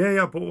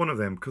 Yeah, I bought one of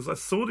them because I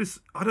saw this.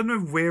 I don't know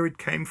where it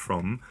came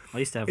from. I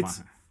used to have one.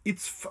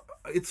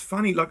 It's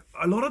funny. Like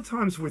a lot of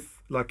times with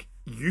like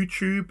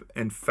YouTube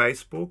and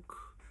Facebook,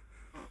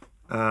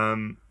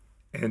 and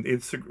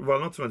Instagram. Well,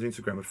 not so much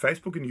Instagram, but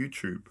Facebook and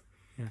YouTube.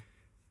 Yeah.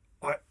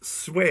 I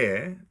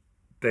swear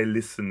they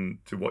listen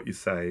to what you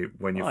say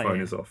when your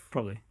phone is off.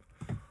 Probably.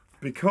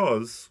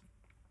 Because,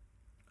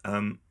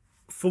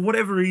 for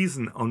whatever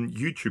reason on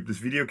YouTube, this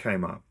video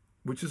came up,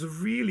 which is a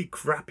really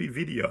crappy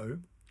video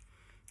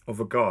of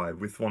a guy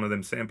with one of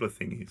them sampler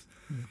thingies,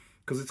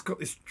 because it's got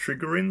this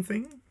trigger in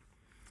thing,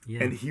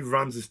 and he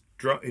runs a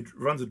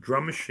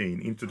drum machine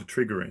into the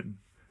trigger in,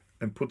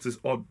 and puts this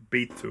odd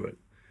beat to it,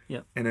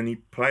 and then he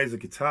plays a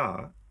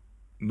guitar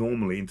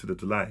normally into the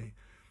delay,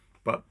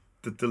 but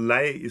the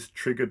delay is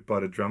triggered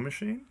by the drum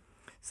machine.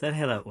 Is that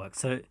how that works?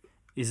 So,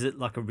 is it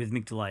like a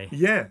rhythmic delay?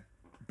 Yeah,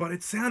 but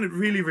it sounded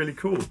really, really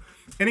cool.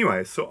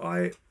 Anyway, so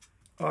I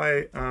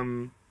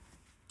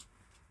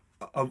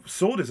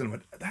saw this and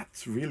went,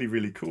 that's really,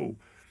 really cool.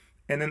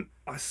 And then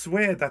I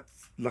swear that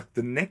like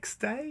the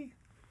next day,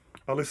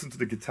 I listened to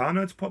the Guitar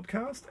Nerds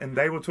podcast and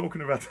they were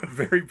talking about that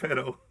very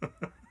pedal.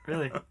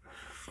 Really?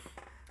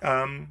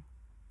 And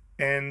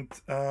then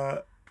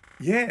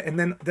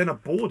I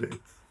bought it.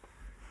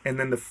 And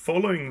then the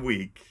following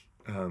week,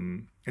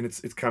 and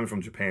it's coming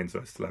from Japan, so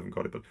I still haven't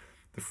got it, but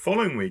the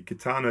following week,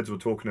 Guitar Nerds were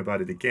talking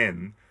about it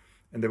again,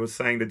 and they were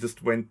saying they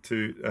just went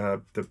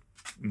to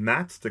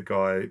Matt, the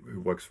guy who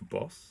works for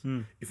Boss.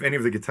 If any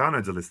of the Guitar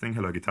Nerds are listening,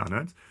 hello Guitar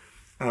Nerds.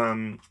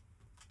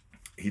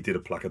 He did a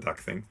pluck a duck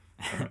thing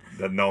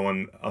that no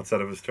one outside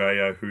of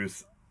Australia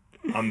who's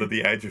under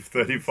the age of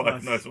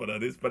 35 knows what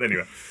that is. But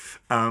anyway,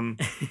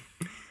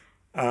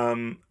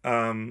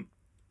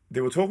 they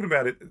were talking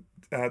about it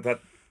that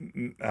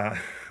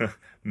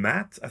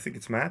Matt, I think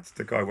it's Matt,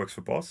 the guy who works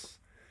for Boss.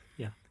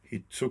 Yeah.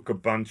 He took a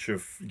bunch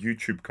of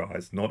YouTube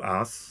guys, not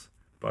us,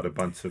 but a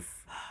bunch of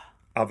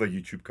other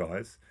YouTube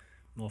guys,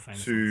 more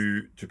famous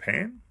to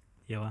Japan.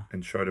 Yeah.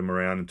 And showed them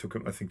around and took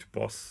them, I think, to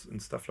Boss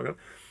and stuff like that.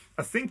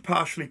 I think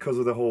partially because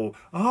of the whole,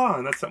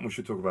 and that's something we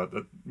should talk about,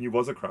 that new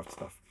Wazacraft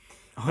stuff.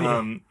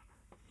 Oh,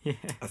 yeah.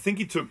 I think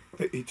he took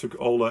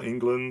Ola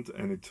England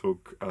and he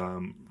took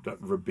that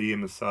Rabia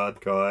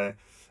Masad guy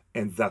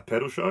and that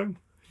pedal show.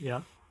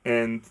 Yeah.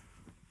 And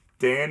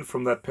Dan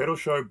from that pedal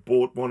show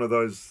bought one of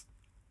those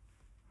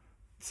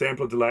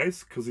sampler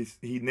delays because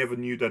he never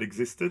knew that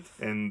existed,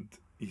 and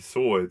he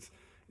saw it.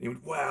 And he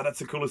went, wow, that's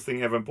the coolest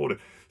thing ever, and bought it.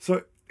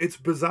 So it's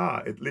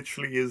bizarre. It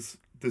literally is,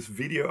 this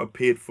video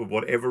appeared for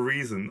whatever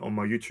reason on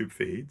my YouTube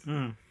feed.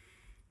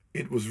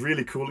 It was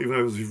really cool, even though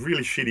it was a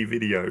really shitty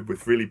video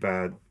with really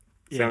bad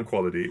sound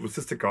quality. It was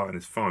just a guy on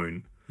his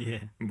phone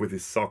with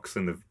his socks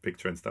in the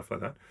picture and stuff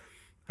like that,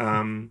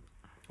 on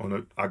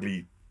an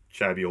ugly,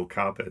 shabby old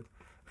carpet.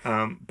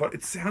 But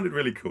it sounded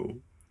really cool.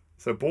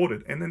 So I bought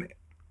it, and then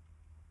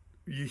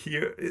you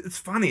hear, it's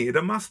funny,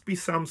 there must be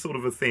some sort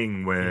of a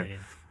thing where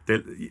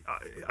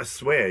I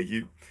swear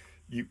you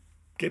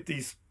get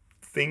these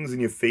things in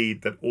your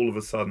feed that all of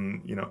a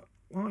sudden,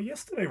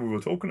 yesterday we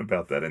were talking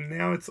about that, and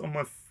now it's on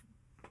my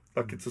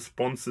like it's a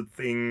sponsored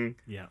thing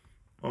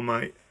on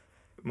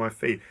my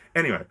feed.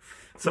 Anyway,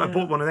 so I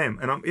bought one of them,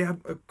 and I'm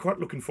quite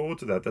looking forward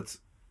to that. That's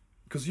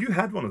because you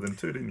had one of them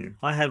too, didn't you?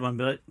 I had one,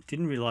 but I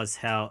didn't realise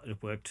how it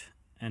worked,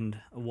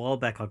 and a while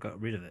back I got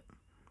rid of it.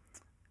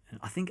 And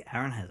I think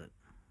Aaron has it.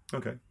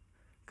 Okay.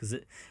 Because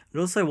it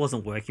also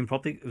wasn't working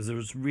properly. It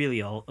was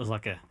really old. It was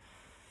like I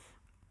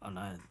don't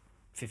know,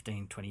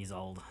 15, 20 years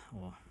old,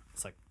 or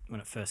it's like when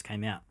it first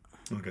came out.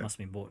 Okay. It must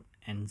have been bought,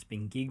 and it's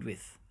been gigged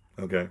with.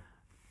 Okay.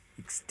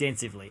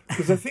 Extensively.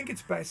 Because I think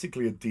it's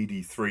basically a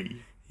DD3.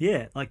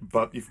 Yeah, like.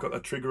 But you've got a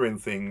trigger in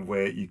thing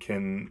where you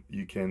can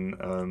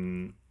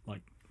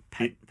like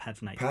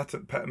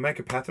patinate. make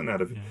a pattern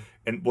out of it,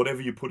 and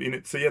whatever you put in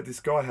it. So this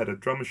guy had a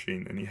drum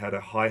machine, and he had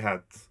a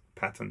hi-hat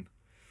pattern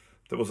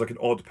that was like an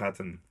odd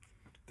pattern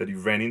that he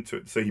ran into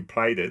it. So he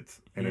played it,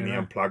 and then he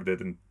unplugged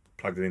it and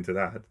plugged it into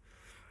that,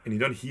 and you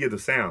don't hear the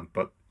sound,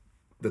 but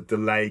the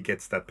delay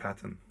gets that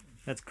pattern.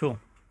 That's cool.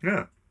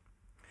 Yeah.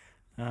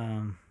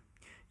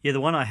 Yeah,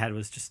 the one I had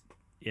was just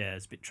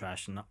it's a bit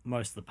trash, and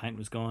most of the paint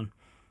was gone.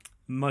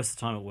 Most of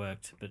the time it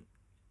worked, but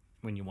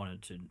when you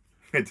wanted to,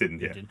 It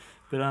didn't. it Yeah. didn't.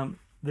 But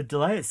the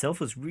delay itself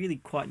was really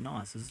quite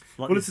nice. It's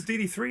like Well, this, it's a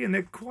DD3, and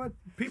they're quite.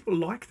 People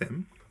like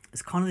them.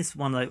 it's kind of this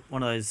one of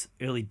those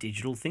early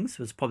digital things.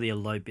 So it's probably a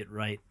low bit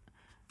rate,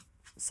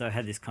 so it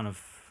had this kind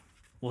of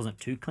wasn't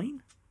too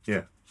clean,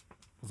 Yeah.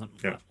 wasn't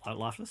Yeah.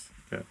 lifeless.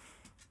 Yeah.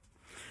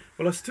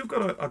 Well,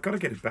 I got to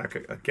get it back.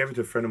 I gave it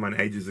to a friend of mine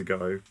ages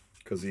ago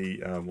because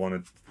he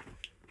wanted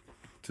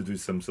to do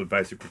some sort of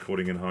basic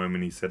recording at home,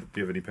 and he said,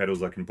 "Do you have any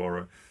pedals I can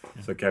borrow?"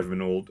 So I gave him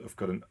an old. I've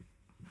got an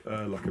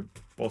like a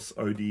Boss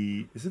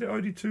OD. Is it an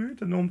OD2?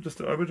 The normal, just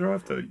the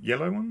overdrive, the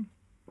yellow one.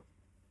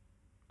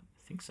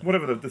 I think so.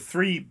 Whatever the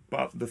three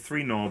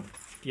knob.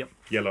 Yep.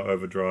 Yellow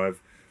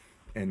overdrive,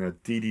 and a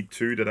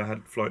DD2 that I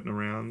had floating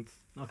around.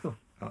 Oh, cool.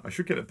 I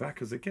should get it back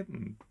because they're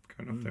going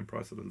up in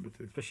price a little bit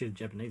too. Especially the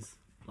Japanese,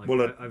 like Well,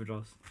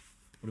 overdrives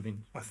would have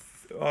been. I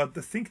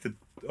think the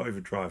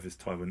overdrive is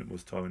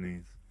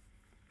Taiwanese,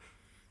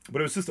 but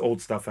it was just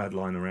old stuff I had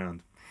lying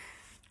around.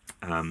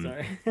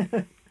 Sorry.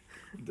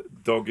 The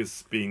dog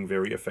is being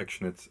very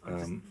affectionate.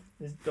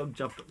 This dog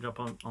jumped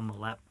on my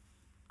lap.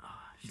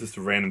 Just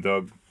a random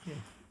dog.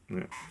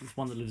 Yeah. This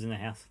one that lives in the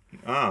house.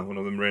 One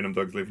of them random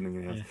dogs living in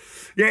your house.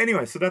 Yeah.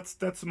 Anyway, so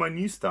that's my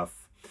new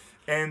stuff,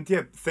 and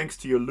yeah, thanks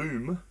to your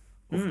loom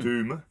of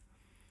doom,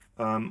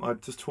 I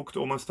just hooked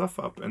all my stuff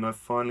up, and I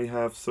finally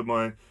have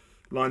my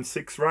Line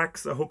 6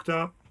 racks are hooked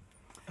up.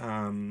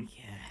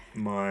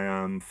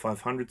 My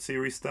 500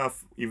 series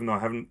stuff, even though I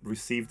haven't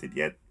received it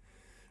yet.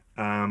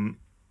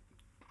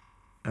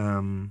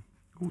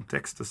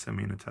 Dexter sent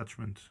me an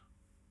attachment.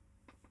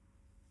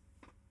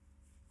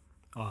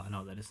 Oh, I know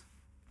what that is.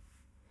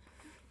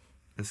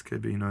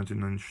 SKB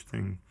 19-inch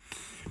thing.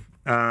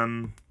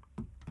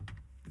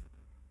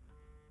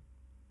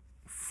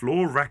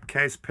 Floor rack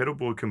case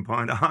pedalboard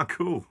combined. Ah,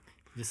 cool.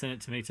 You sent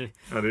it to me too.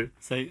 I do.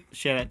 So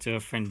shout out to a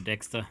friend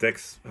Dexter.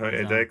 Dex.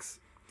 Dex.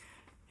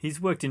 He's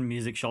worked in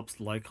music shops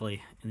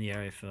locally in the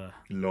area for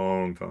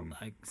Long time.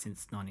 like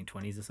since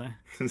 1920s or so.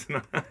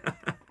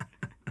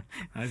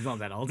 No, He's not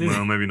that old, is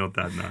well, maybe not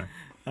that,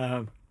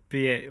 no. But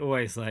yeah,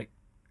 always like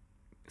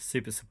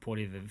super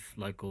supportive of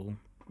local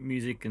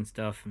music and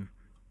stuff, and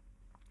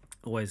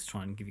always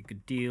trying to give you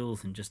good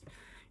deals, and just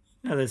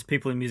there's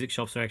people in music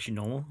shops who are actually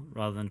normal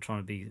rather than trying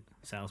to be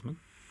salesmen.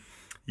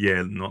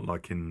 Yeah, not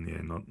like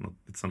not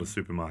it's not a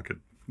supermarket.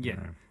 Yeah.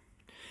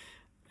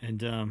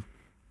 No. And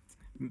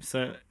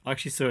so I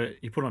actually saw it,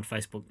 he put it on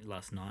Facebook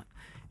last night.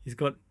 He's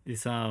got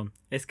this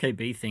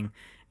SKB thing,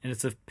 and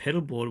it's a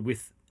pedal board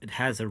it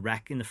has a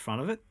rack in the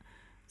front of it.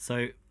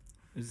 So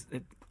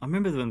I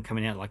remember them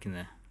coming out like in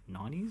the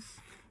 90s.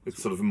 It's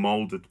sort of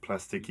molded,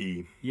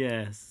 plasticky.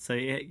 Yeah, so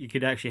you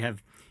could actually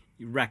have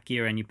your rack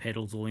gear and your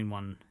pedals all in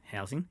one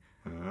housing.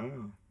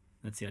 Oh.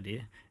 That's the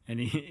idea.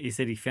 And he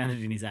said he found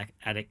it in his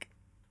attic.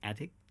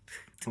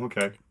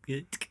 Okay.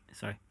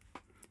 Sorry,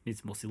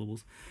 needs more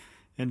syllables.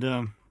 And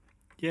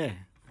yeah,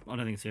 I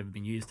don't think it's ever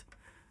been used.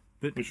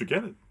 But You should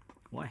get it.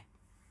 why?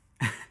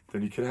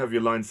 Then you could have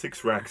your Line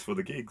 6 racks for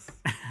the gigs.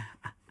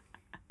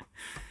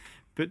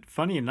 But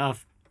funny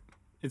enough,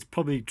 it's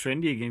probably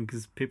trendy again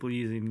because people are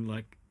using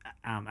like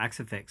Axe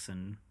Effects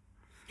and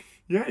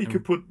Yeah, you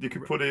could put your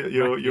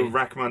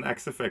Rackman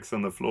Axe Effects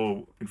on the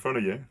floor in front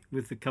of you.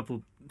 with a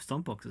couple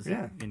stomp boxes.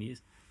 Yeah. And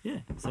use. Yeah.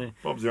 So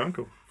Bob's your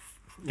uncle.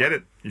 Get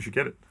it. You should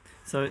get it.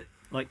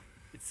 like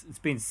it's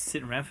been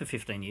sitting around for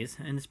 15 years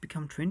and it's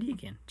become trendy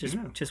again. Just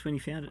when you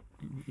found it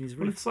in his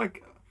Well, roof. it's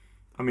like,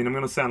 I mean, I'm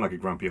going to sound like a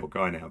grumpy old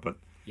guy now, but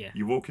Yeah.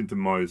 you walk into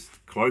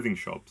most clothing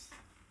shops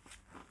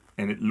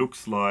and it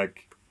looks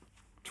like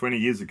 20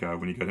 years ago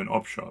when you go to an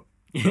op shop.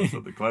 That's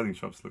what the clothing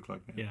shops look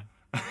like now.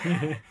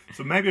 Yeah.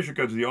 So maybe I should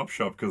go to the op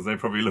shop because they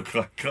probably look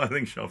like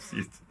clothing shops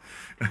used.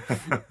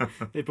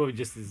 They're probably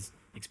just as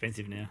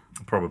expensive now.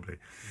 Probably.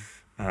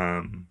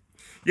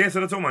 Yeah, so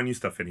that's all my new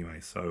stuff anyway.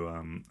 So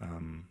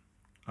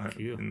I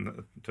Cool.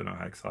 don't know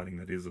how exciting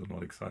that is or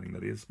not exciting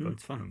that is. But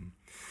It's fun.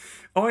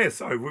 oh yeah,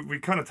 so we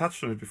kind of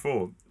touched on it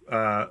before.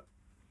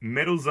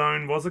 Metal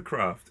Zone was a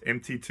craft,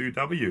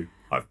 MT2W.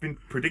 I've been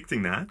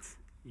predicting that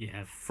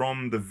Yeah.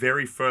 from the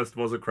very first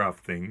was a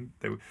craft thing.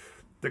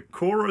 The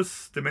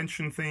chorus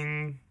dimension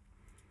thing.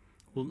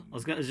 Well, I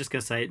was just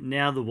going to say,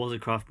 now the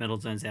Wazacraft Metal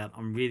Zone's out,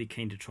 I'm really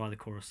keen to try the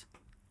chorus.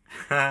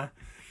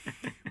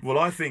 Well,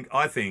 I think.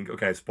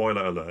 Okay,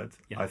 spoiler alert.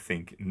 Yeah. I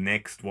think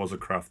next was a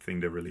craft thing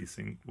they're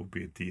releasing will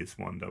be a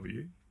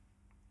DS1W.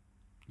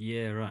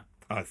 Yeah, right.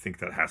 I think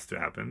that has to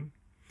happen,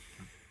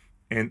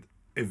 and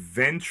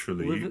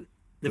eventually Well, they've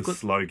the got-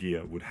 slow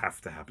gear would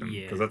have to happen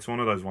Yeah. because that's one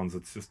of those ones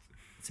that's just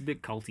It's a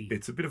bit culty.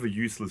 it's a bit of a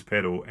useless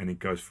pedal and it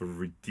goes for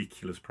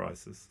ridiculous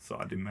prices. So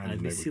I'd imagine It'd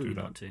they be would silly do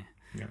that. not to.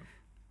 Yeah.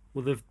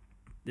 Well,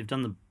 they've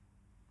done the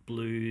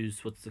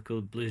blues. What's it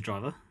called? Blues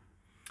Driver.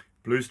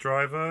 Blues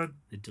Driver,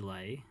 The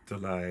delay.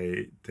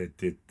 Delay. They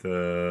did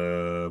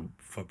the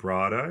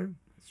vibrato.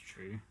 That's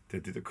true. They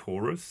did the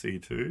chorus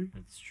C2.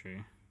 That's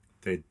true.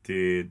 They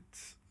did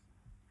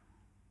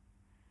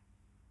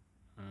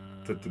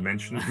the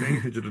dimension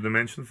thing, digital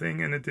dimension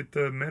thing, and it did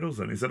the Metal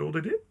Zone. Is that all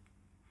they did?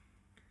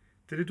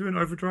 Did it do an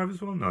overdrive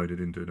as well? No, they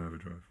didn't do an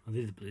overdrive. I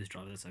did the blues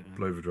drive. That's okay.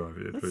 Overdrive,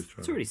 yeah, blues drive.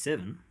 It's already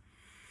 7.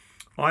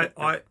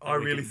 I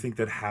really think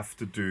they'd have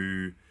to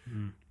do,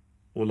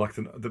 or like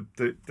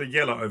the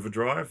yellow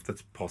overdrive.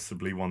 That's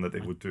possibly one that they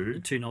would do. The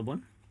 2 knob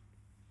one.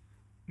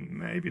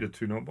 Maybe the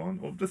 2 knob one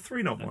or the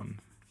 3 knob one,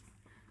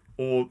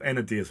 and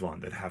a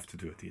DS1. They'd have to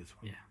do a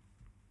DS1.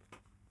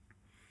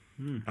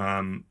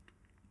 Yeah.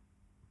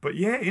 But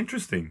yeah,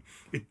 interesting.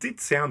 It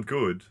did sound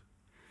good.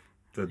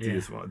 The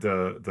DS1,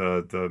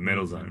 the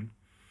Metal Zone.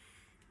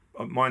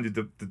 Mind you,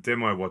 the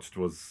demo I watched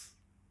was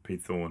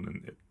Pete Thorne,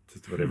 and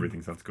just about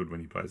everything sounds good when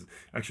he plays it.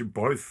 Actually,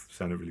 both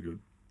sounded really good.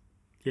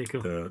 Yeah,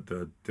 cool.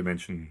 The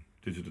Dimension,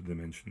 Digital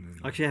Dimension. And,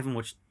 I actually haven't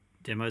watched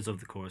demos of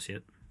the chorus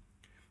yet.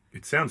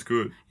 it sounds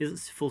good. Is it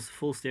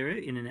full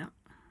stereo in and out?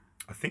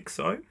 I think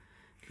so.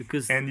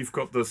 Because And you've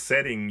got the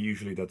setting,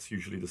 that's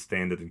usually the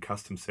standard and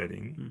custom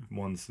setting.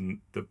 One's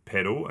the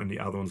pedal and the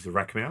other one's the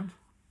rack mount.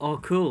 oh,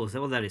 cool. Is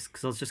that what that is?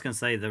 Because I was just going to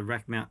say the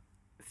rack mount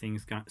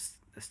things are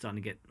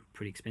starting to get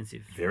pretty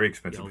expensive. Very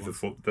expensive,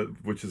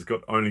 which has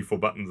got only 4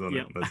 buttons on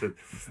it. That's it.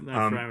 No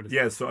parameters.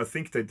 Yeah, so I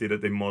think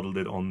they modeled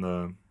it on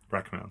the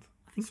rack mount.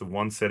 So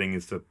one setting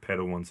is the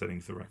pedal, one setting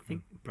is the rack I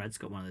think mount. Brad's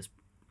got one of those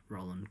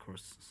Roland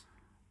choruses.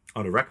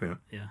 Oh, the rack mount.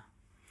 Yeah.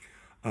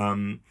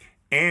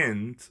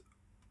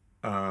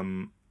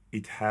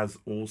 It has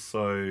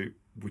also,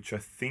 which I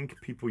think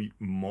people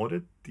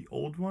modded the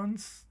old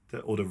ones,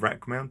 or the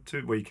rack mount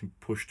too, where you can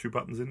push 2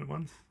 buttons in at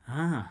once.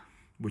 Ah.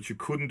 Which you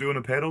couldn't do on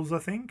the pedals, I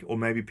think. Or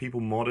maybe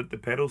people modded the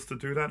pedals to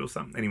do that or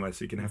something. Anyway,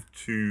 so you can have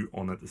 2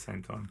 on at the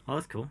same time. Oh,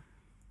 that's cool.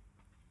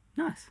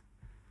 Nice.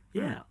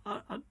 Yeah,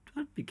 I'd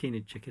be keen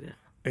to check it out.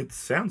 It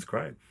sounds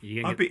great.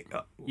 You get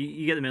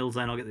the Metal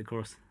Zone, I'll get the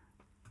chorus.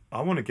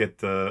 I want to get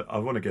the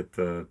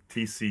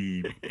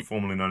TC,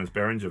 formerly known as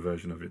Behringer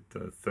version of it,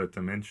 the Third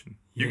Dimension.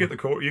 You get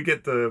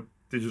the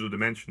Digital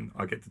Dimension.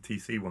 I get the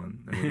TC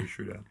one, and we'll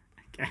shoot out.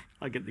 Okay,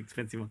 I'll get the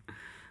expensive one.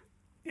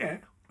 Yeah.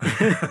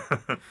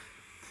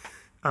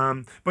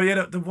 But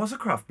yeah, there was a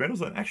Craft Metal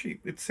Zone. Actually,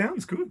 it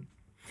sounds good.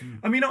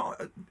 I mean,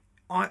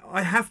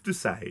 I have to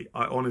say,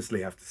 I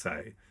honestly have to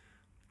say,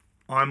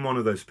 I'm one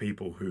of those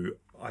people who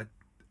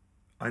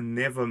I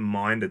never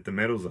minded the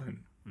Metal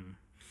Zone.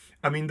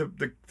 I mean, the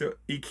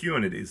EQ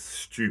on it is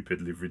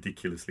stupidly,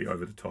 ridiculously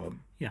over the top.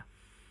 Yeah.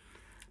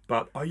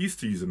 But I used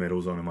to use a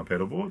Metal Zone on my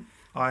pedal board.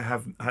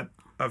 I've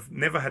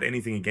never had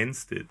anything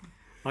against it.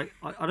 Like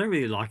I don't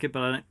really like it,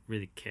 but I don't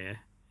really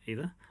care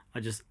either. I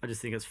just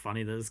think it's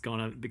funny that it's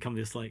gonna become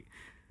this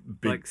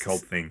Big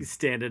cult thing.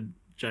 Standard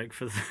joke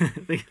for the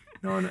thing.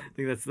 No, I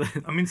think that's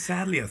the. I mean,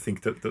 sadly, I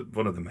think that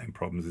one of the main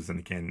problems is, and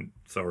again,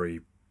 sorry,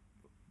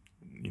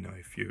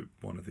 if you're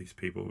one of these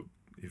people,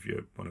 if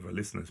you're one of our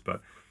listeners,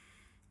 but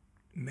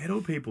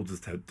metal people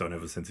just don't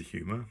have a sense of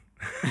humor.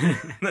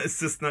 It's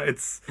just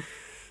it's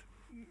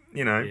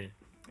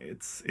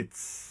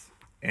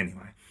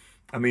anyway.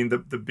 I mean, the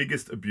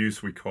biggest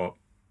abuse we caught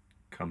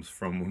comes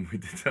from when we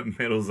did that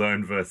Metal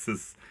Zone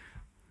versus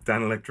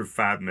Dan Electro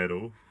Fab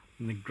Metal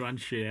And the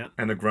grunge shootout.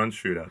 and the grunge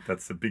shootout.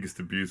 That's the biggest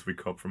abuse we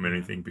caught from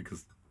anything,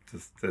 because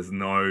just there's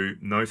no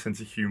sense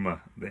of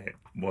humor there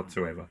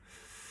whatsoever.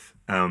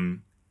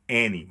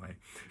 Anyway,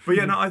 but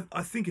yeah, no,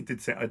 I think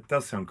it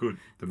does sound good,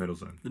 the Metal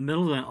Zone. The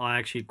Metal Zone I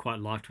actually quite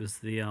liked was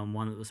the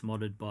one that was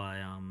modded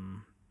by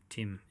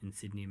Tim in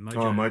Sydney.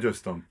 Mojo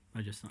Stomp.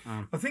 Mojo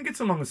Stomp. I think it's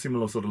along a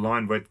similar sort of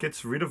line where it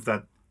gets rid of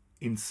that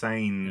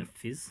insane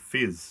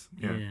fizz.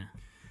 Yeah.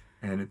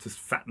 And it just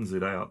fattens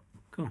it out.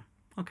 Cool.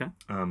 Okay.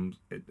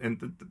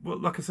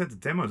 Like I said, the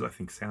demos I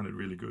think sounded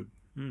really good.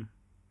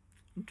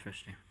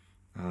 Interesting.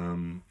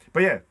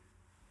 But yeah,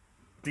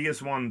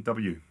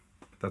 DS1W.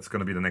 That's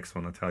going to be the next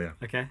one, I tell you.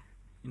 Okay.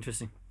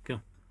 Interesting.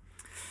 Cool.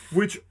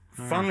 Which,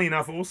 funnily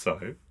enough,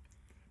 also,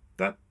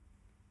 that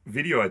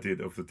video I did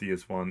of the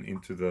DS1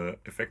 into the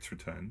effects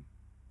return,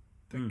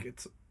 that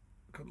gets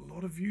got a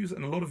lot of views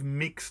and a lot of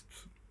mixed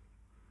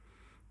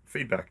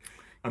feedback.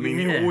 I mean,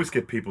 you always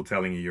get people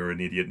telling you you're an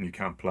idiot and you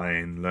can't play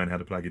and learn how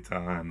to play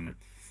guitar. And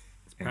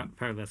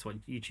apparently that's what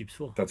YouTube's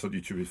for. That's what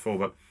YouTube is for.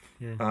 But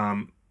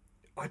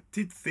I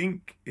did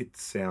think it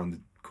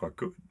sounded quite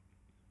good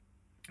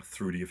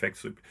through the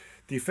effects loop.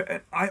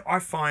 I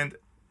find,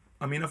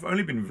 I mean, I've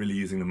only been really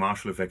using the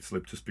Marshall effects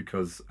loop just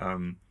because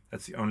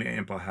that's the only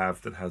amp I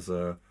have that has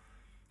a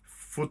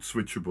foot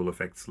switchable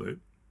effects loop.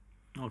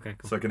 Okay,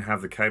 cool. So I can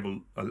have the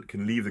cable, I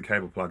can leave the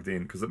cable plugged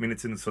in, because I mean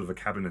it's in sort of a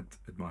cabinet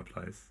at my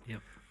place.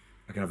 Yep.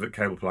 I can have the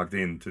cable plugged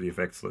in to the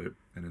effects loop,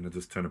 and then I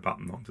just turn a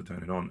button on to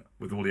turn it on.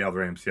 With all the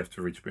other amps, you have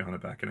to reach behind the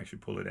back and actually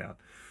pull it out.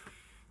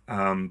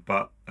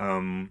 But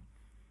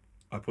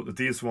I put the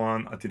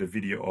DS1. I did a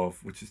video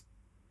of, which is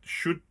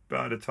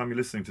by the time you're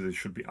listening to this,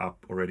 should be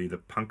up already. The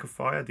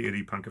Punkifier, the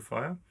Eddie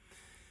Punkifier,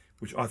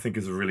 which I think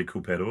is a really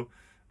cool pedal.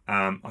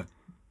 I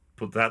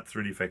put that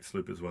through the effects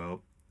loop as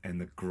well, and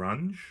the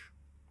Grunge,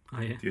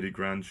 Deity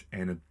Grunge,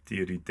 and a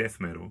Deity Death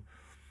Metal.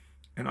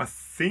 And I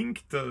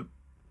think the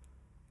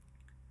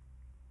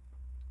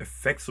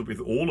effects loop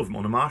with all of them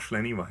on a Marshall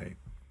anyway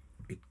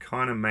it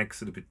kind of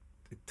makes it a bit,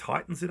 it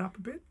tightens it up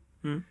a bit,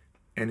 Mm.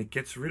 and it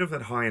gets rid of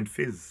that high-end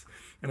fizz.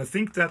 And I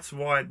think that's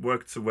why it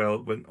worked so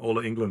well when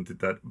Ola England did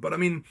that. But I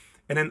mean,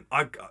 and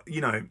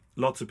then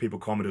lots of people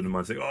commented on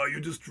mine saying, "Oh, you're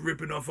just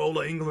ripping off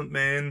Ola England,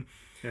 man."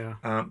 Yeah.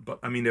 But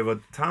I mean, there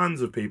were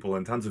tons of people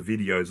and tons of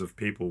videos of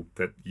people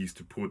that used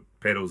to put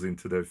pedals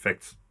into the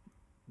effects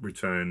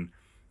return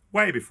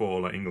way before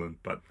Ola England.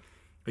 But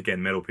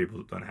again, metal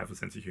people don't have a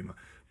sense of humor.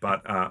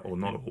 But or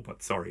not all,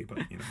 but sorry, but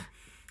you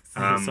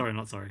know. Sorry,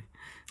 not sorry.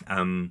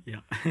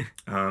 Yeah.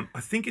 I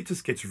think it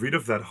just gets rid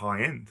of that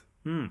high end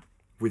Mm.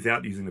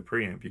 without using the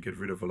preamp. You get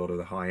rid of a lot of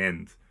the high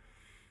end,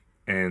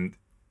 and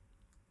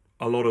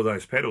a lot of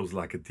those pedals,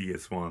 like a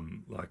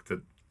DS1, like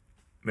the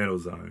Metal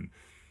Zone,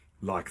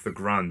 like the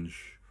grunge,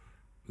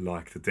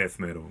 like the death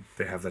metal,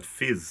 they have that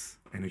fizz,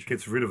 and it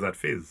gets rid of that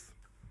fizz.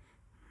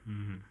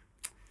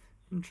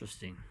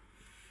 Interesting.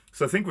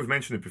 So I think we've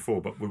mentioned it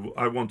before, but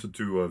I want to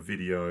do a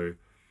video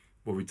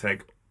where we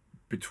take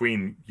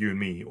between you and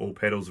me all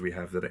pedals we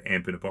have that are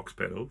amp in a box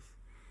pedals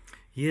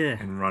Yeah.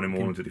 and run them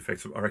all into the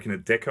effects. I reckon a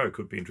deco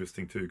could be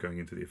interesting too, going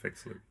into the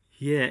effects loop.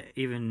 Yeah,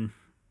 even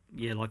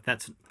like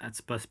that's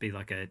supposed to be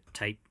like a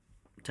tape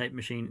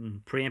machine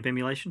and preamp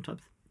emulation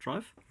type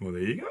drive. Well,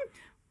 there you go.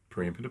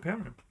 Preamp and a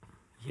power amp.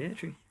 Yeah,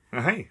 true.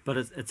 Oh, hey, But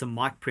it's a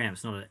mic preamp,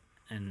 it's not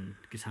an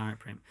guitar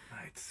amp preamp.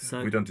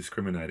 So- we don't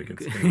discriminate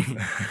against them.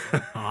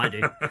 Oh, I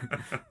do.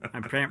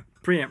 I'm preamp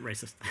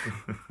racist.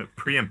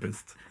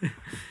 Preampist.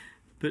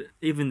 But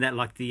even that,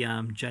 like the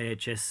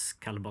JHS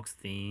color box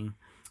thing.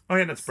 Oh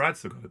yeah, that's Brad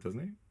still got it, doesn't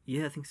he?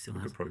 Yeah, I think still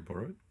We has. could probably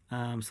borrow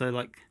it. So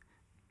like,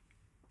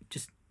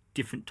 just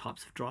different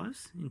types of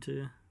drives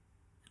into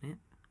an amp.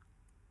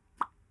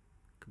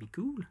 Could be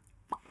cool.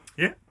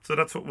 Yeah, so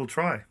that's what we'll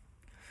try.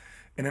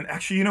 And then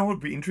actually, you know what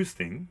would be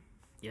interesting?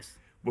 Yes.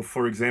 Well,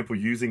 for example,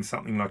 using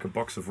something like a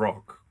box of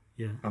rock.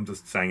 Yeah. I'm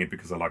just saying it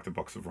because I like the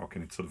box of rock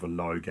and it's sort of a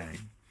low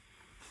gain.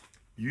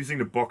 Using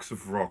the box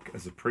of rock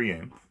as a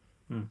preamp,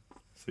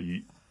 so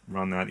you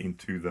run that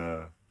into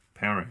the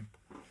power amp,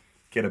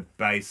 get a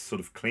bass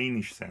sort of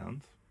cleanish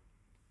sound,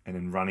 and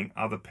then running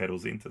other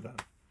pedals into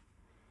that.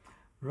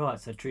 Right.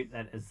 So treat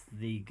that as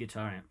the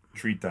guitar amp.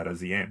 Treat that as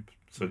the amp.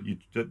 So you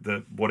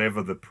the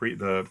whatever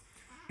the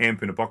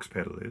amp in a box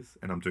pedal is,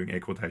 and I'm doing air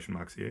quotation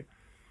marks here.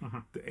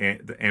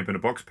 The amp in a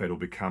box pedal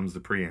becomes the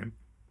preamp,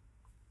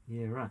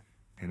 Yeah. Right.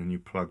 and then you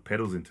plug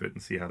pedals into it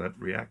and see how that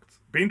reacts.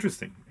 Be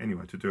interesting,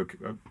 anyway, to do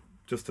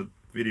just a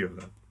video of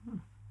that.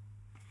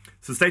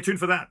 So stay tuned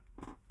for that.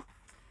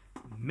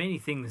 Many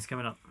things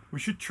coming up. We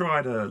should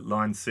try the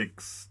Line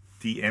 6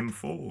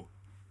 DM4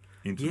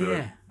 into the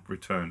Yeah.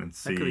 return and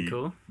see. That could be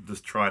cool.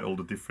 Just try it all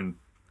the different.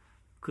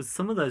 Because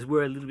some of those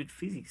were a little bit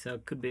fizzy, so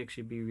it could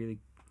actually be really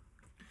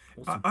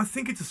awesome. I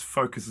think it just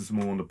focuses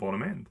more on the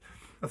bottom end.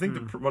 I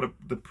think what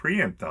the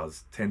preamp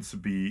does tends to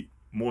be,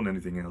 more than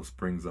anything else,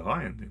 brings the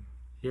high end in.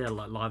 Yeah,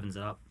 like livens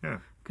it up. Yeah.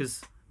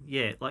 Because,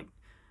 like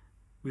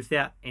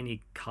without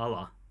any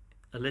colour,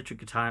 electric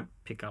guitar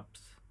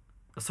pickups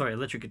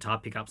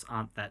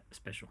aren't that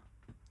special.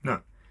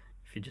 No.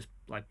 If you just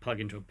like plug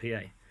into a PA. You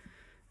know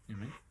what I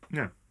mean?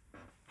 Yeah.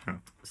 Yeah.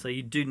 So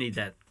you do need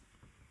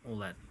all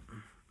that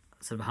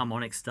sort of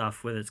harmonic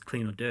stuff, whether it's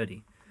clean or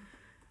dirty,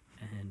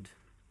 and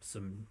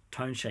some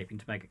tone shaping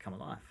to make it come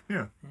alive.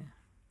 Yeah.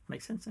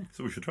 Makes sense, eh?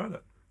 So we should try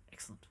that.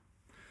 Excellent.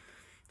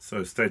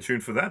 So stay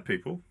tuned for that,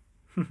 people.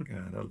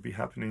 That'll be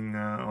happening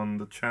on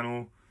the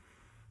channel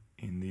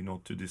in the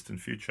not too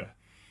distant future.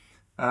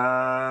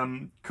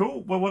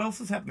 Cool. Well, what else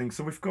is happening?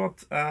 So we've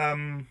got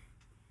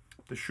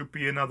there should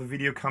be another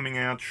video coming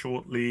out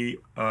shortly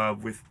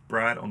with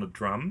Brad on the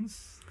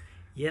drums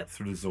Yep.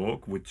 through the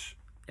Zorg, which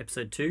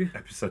Episode 2,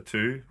 episode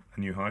 2, A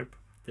New Hope,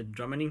 the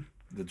drumming.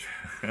 which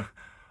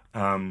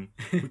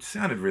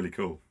sounded really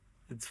cool.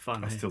 It's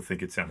fun. I eh? still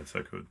think it sounded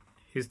so good.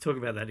 He was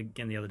talking about that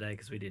again the other day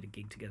because we did a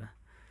gig together.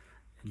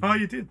 And, Oh,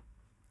 you did.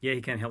 yeah,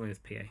 he can help me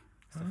with PA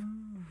stuff.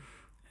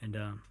 And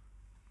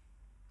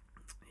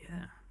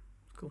yeah,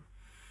 cool.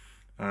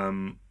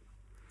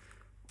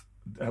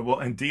 Well,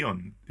 and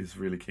Dion is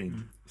really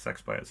keen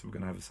sax player, so we're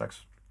going to have a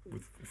sax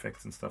with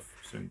effects and stuff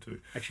soon too.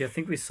 Actually, I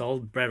think we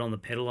sold Brad on the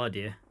pedal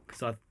idea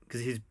because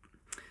he's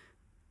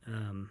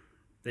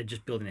they're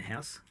just building a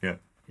house. Yeah.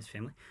 His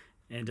family,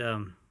 and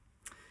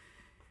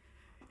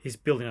he's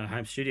building a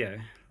home studio,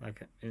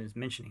 like I was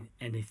mentioning,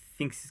 and he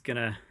thinks he's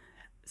gonna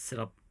set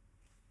up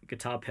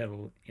guitar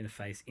pedal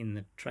interface in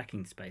the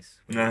tracking space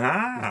with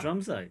his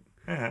drums out.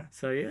 Yeah.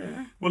 So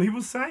yeah, Well, he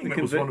was saying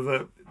that was convert- one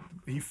of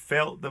the. He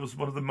felt that was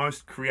one of the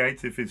most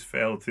creative he's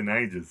felt in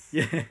ages.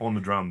 Yeah. On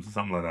the drums or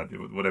something like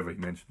that, whatever he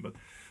mentioned. But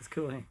it's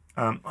cool. Hey?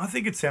 I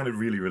think it sounded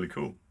really, really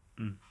cool.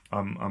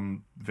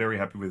 I'm very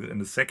happy with it.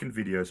 And the second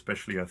video,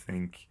 especially, I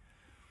think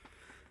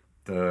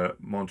the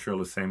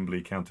Montreal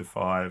Assembly Counter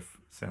 5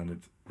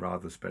 sounded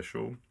rather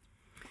special.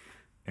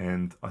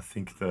 And I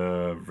think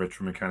the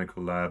Retro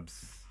Mechanical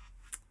Labs,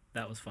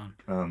 That was fun.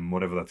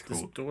 whatever that's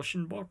called,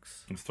 Distortion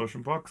box.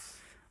 Distortion Box,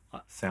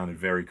 sounded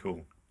very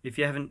cool. If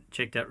you haven't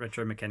checked out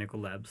Retro Mechanical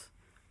Labs,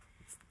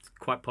 it's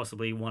quite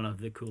possibly one of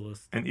the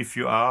coolest. And if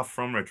you are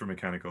from Retro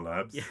Mechanical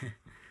Labs, Yeah.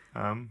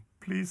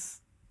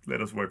 please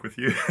let us work with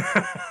you.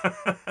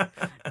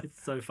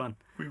 It's so fun.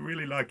 We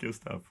really like your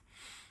stuff.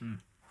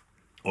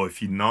 Or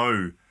if you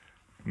know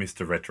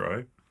Mr.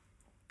 Retro.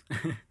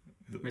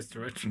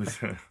 Mr. Retro.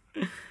 Mr.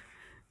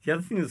 The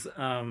other thing is,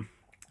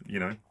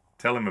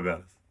 Tell him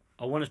about us.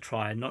 I want to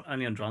try, not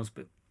only on drums,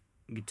 but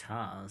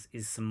guitars,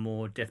 is some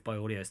more Death by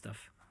Audio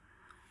stuff.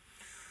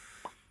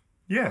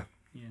 Yeah.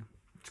 Yeah.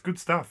 It's good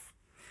stuff.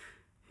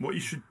 What you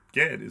should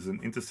get is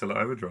an Interstellar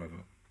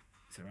Overdriver.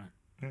 Is that right?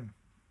 Yeah.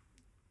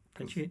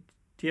 Do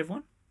you have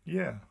one?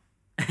 Yeah.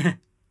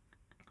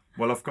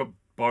 Well, I've got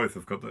both.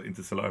 I've got the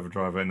Interstellar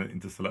Overdriver and the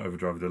Interstellar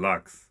Overdriver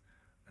Deluxe.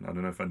 And I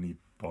don't know if I need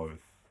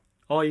both.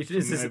 Oh, you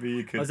did this. Maybe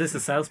you could... Was this a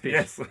sales pitch?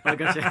 Yes. I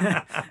got you.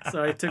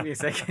 Sorry, it took me a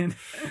second.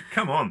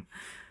 Come on.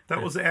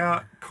 That was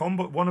our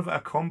combo, one of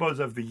our combos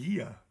of the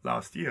year,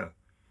 last year.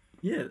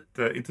 Yeah.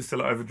 The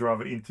Interstellar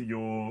Overdriver into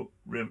your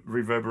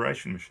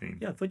reverberation machine.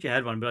 Yeah, I thought you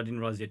had one, but I didn't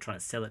realize you were trying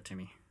to sell it to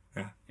me.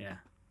 Yeah. Yeah.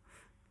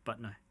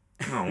 But no.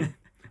 No.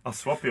 I'll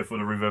swap you for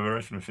the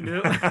reverberation machine.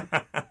 Nope.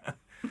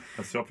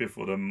 I'll swap you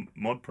for the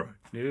Mod Pro.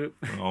 Nope.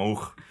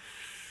 Oh.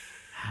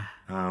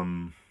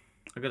 I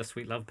got a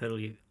sweet love pedal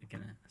you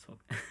can swap.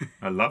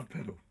 I love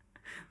pedal.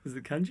 Was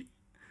it Kanji?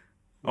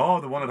 Oh,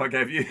 the one that I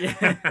gave you.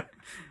 Yeah.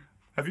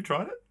 Have you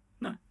tried it?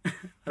 No.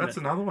 That's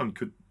another one.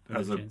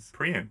 As a chance.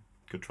 preamp.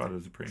 Could try it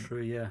as a preamp.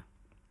 True, yeah.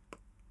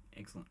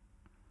 Excellent.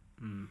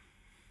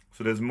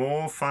 So there's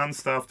more fun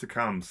stuff to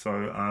come.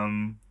 So,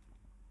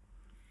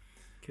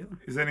 Cool.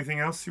 is there anything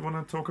else you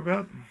want to talk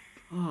about?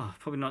 Oh,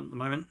 probably not at the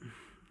moment.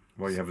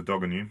 While you have a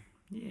dog on you.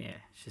 Yeah,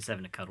 she's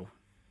having a cuddle.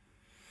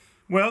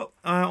 Well,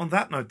 on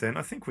that note then,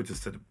 I think we're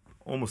just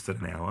almost at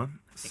an hour.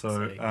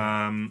 So,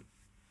 yeah.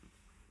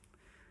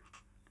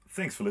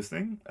 thanks for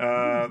listening.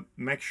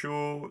 Make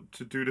sure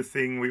to do the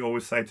thing we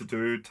always say to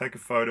do. Take a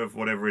photo of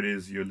whatever it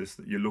is you're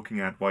looking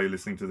at while you're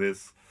listening to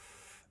this.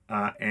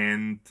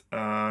 And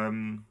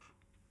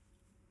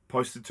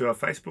post it to our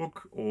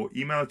Facebook or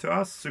email it to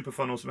us,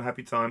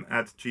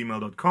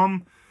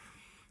 superfunawesomehappytime@gmail.com.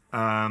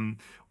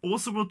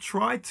 Also, we'll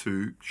try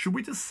to, should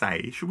we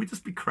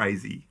just be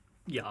crazy?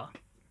 Yeah.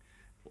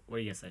 What are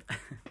you going to say?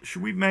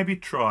 Should we maybe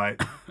try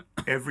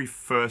every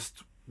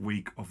first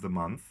week of the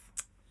month?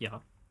 Yeah.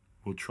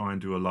 We'll try and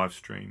do a live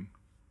stream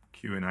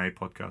Q&A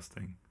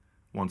podcasting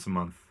once a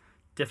month.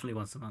 Definitely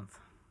once a month.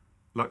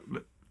 Like,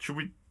 should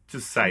we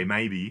just say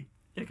maybe?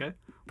 Yeah, okay.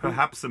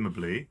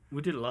 Perhapsably.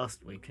 We did it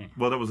last week, eh?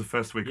 Well, that was the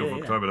first week of Yeah,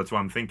 October. That's what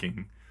I'm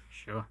thinking.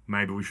 Sure.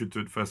 Maybe we should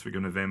do it first week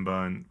of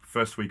November and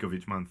first week of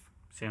each month.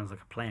 Sounds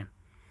like a plan.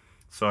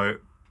 So,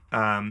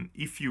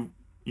 if you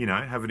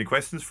have any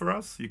questions for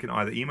us, you can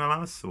either email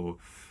us or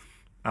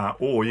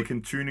you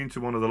can tune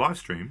into one of the live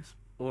streams.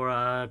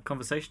 Or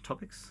conversation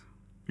topics.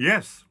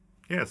 Yes.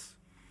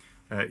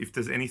 If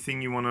there's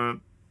anything you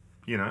want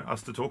to,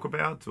 us to talk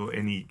about, or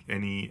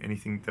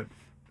anything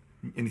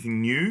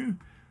new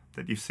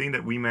that you've seen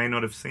that we may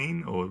not have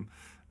seen, or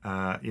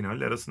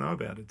let us know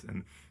about it.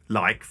 And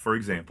like, for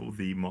example,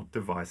 the Mod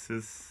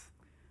Devices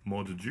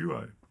Mod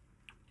Duo.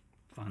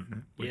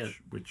 Fun. Which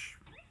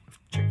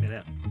check that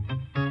out.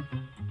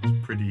 is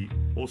pretty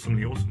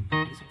awesomely awesome.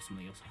 It is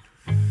awesomely awesome.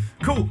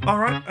 Cool. All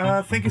right.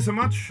 Thank you so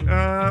much.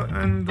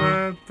 And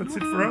that's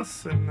it for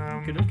us. And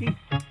Kanuki.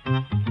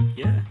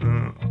 Yeah.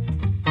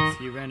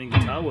 See you around in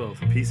Guitar World.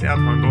 Peace out,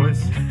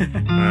 homeboys.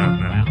 No,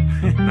 Wow.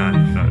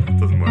 no, it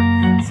doesn't work.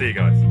 See you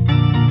guys.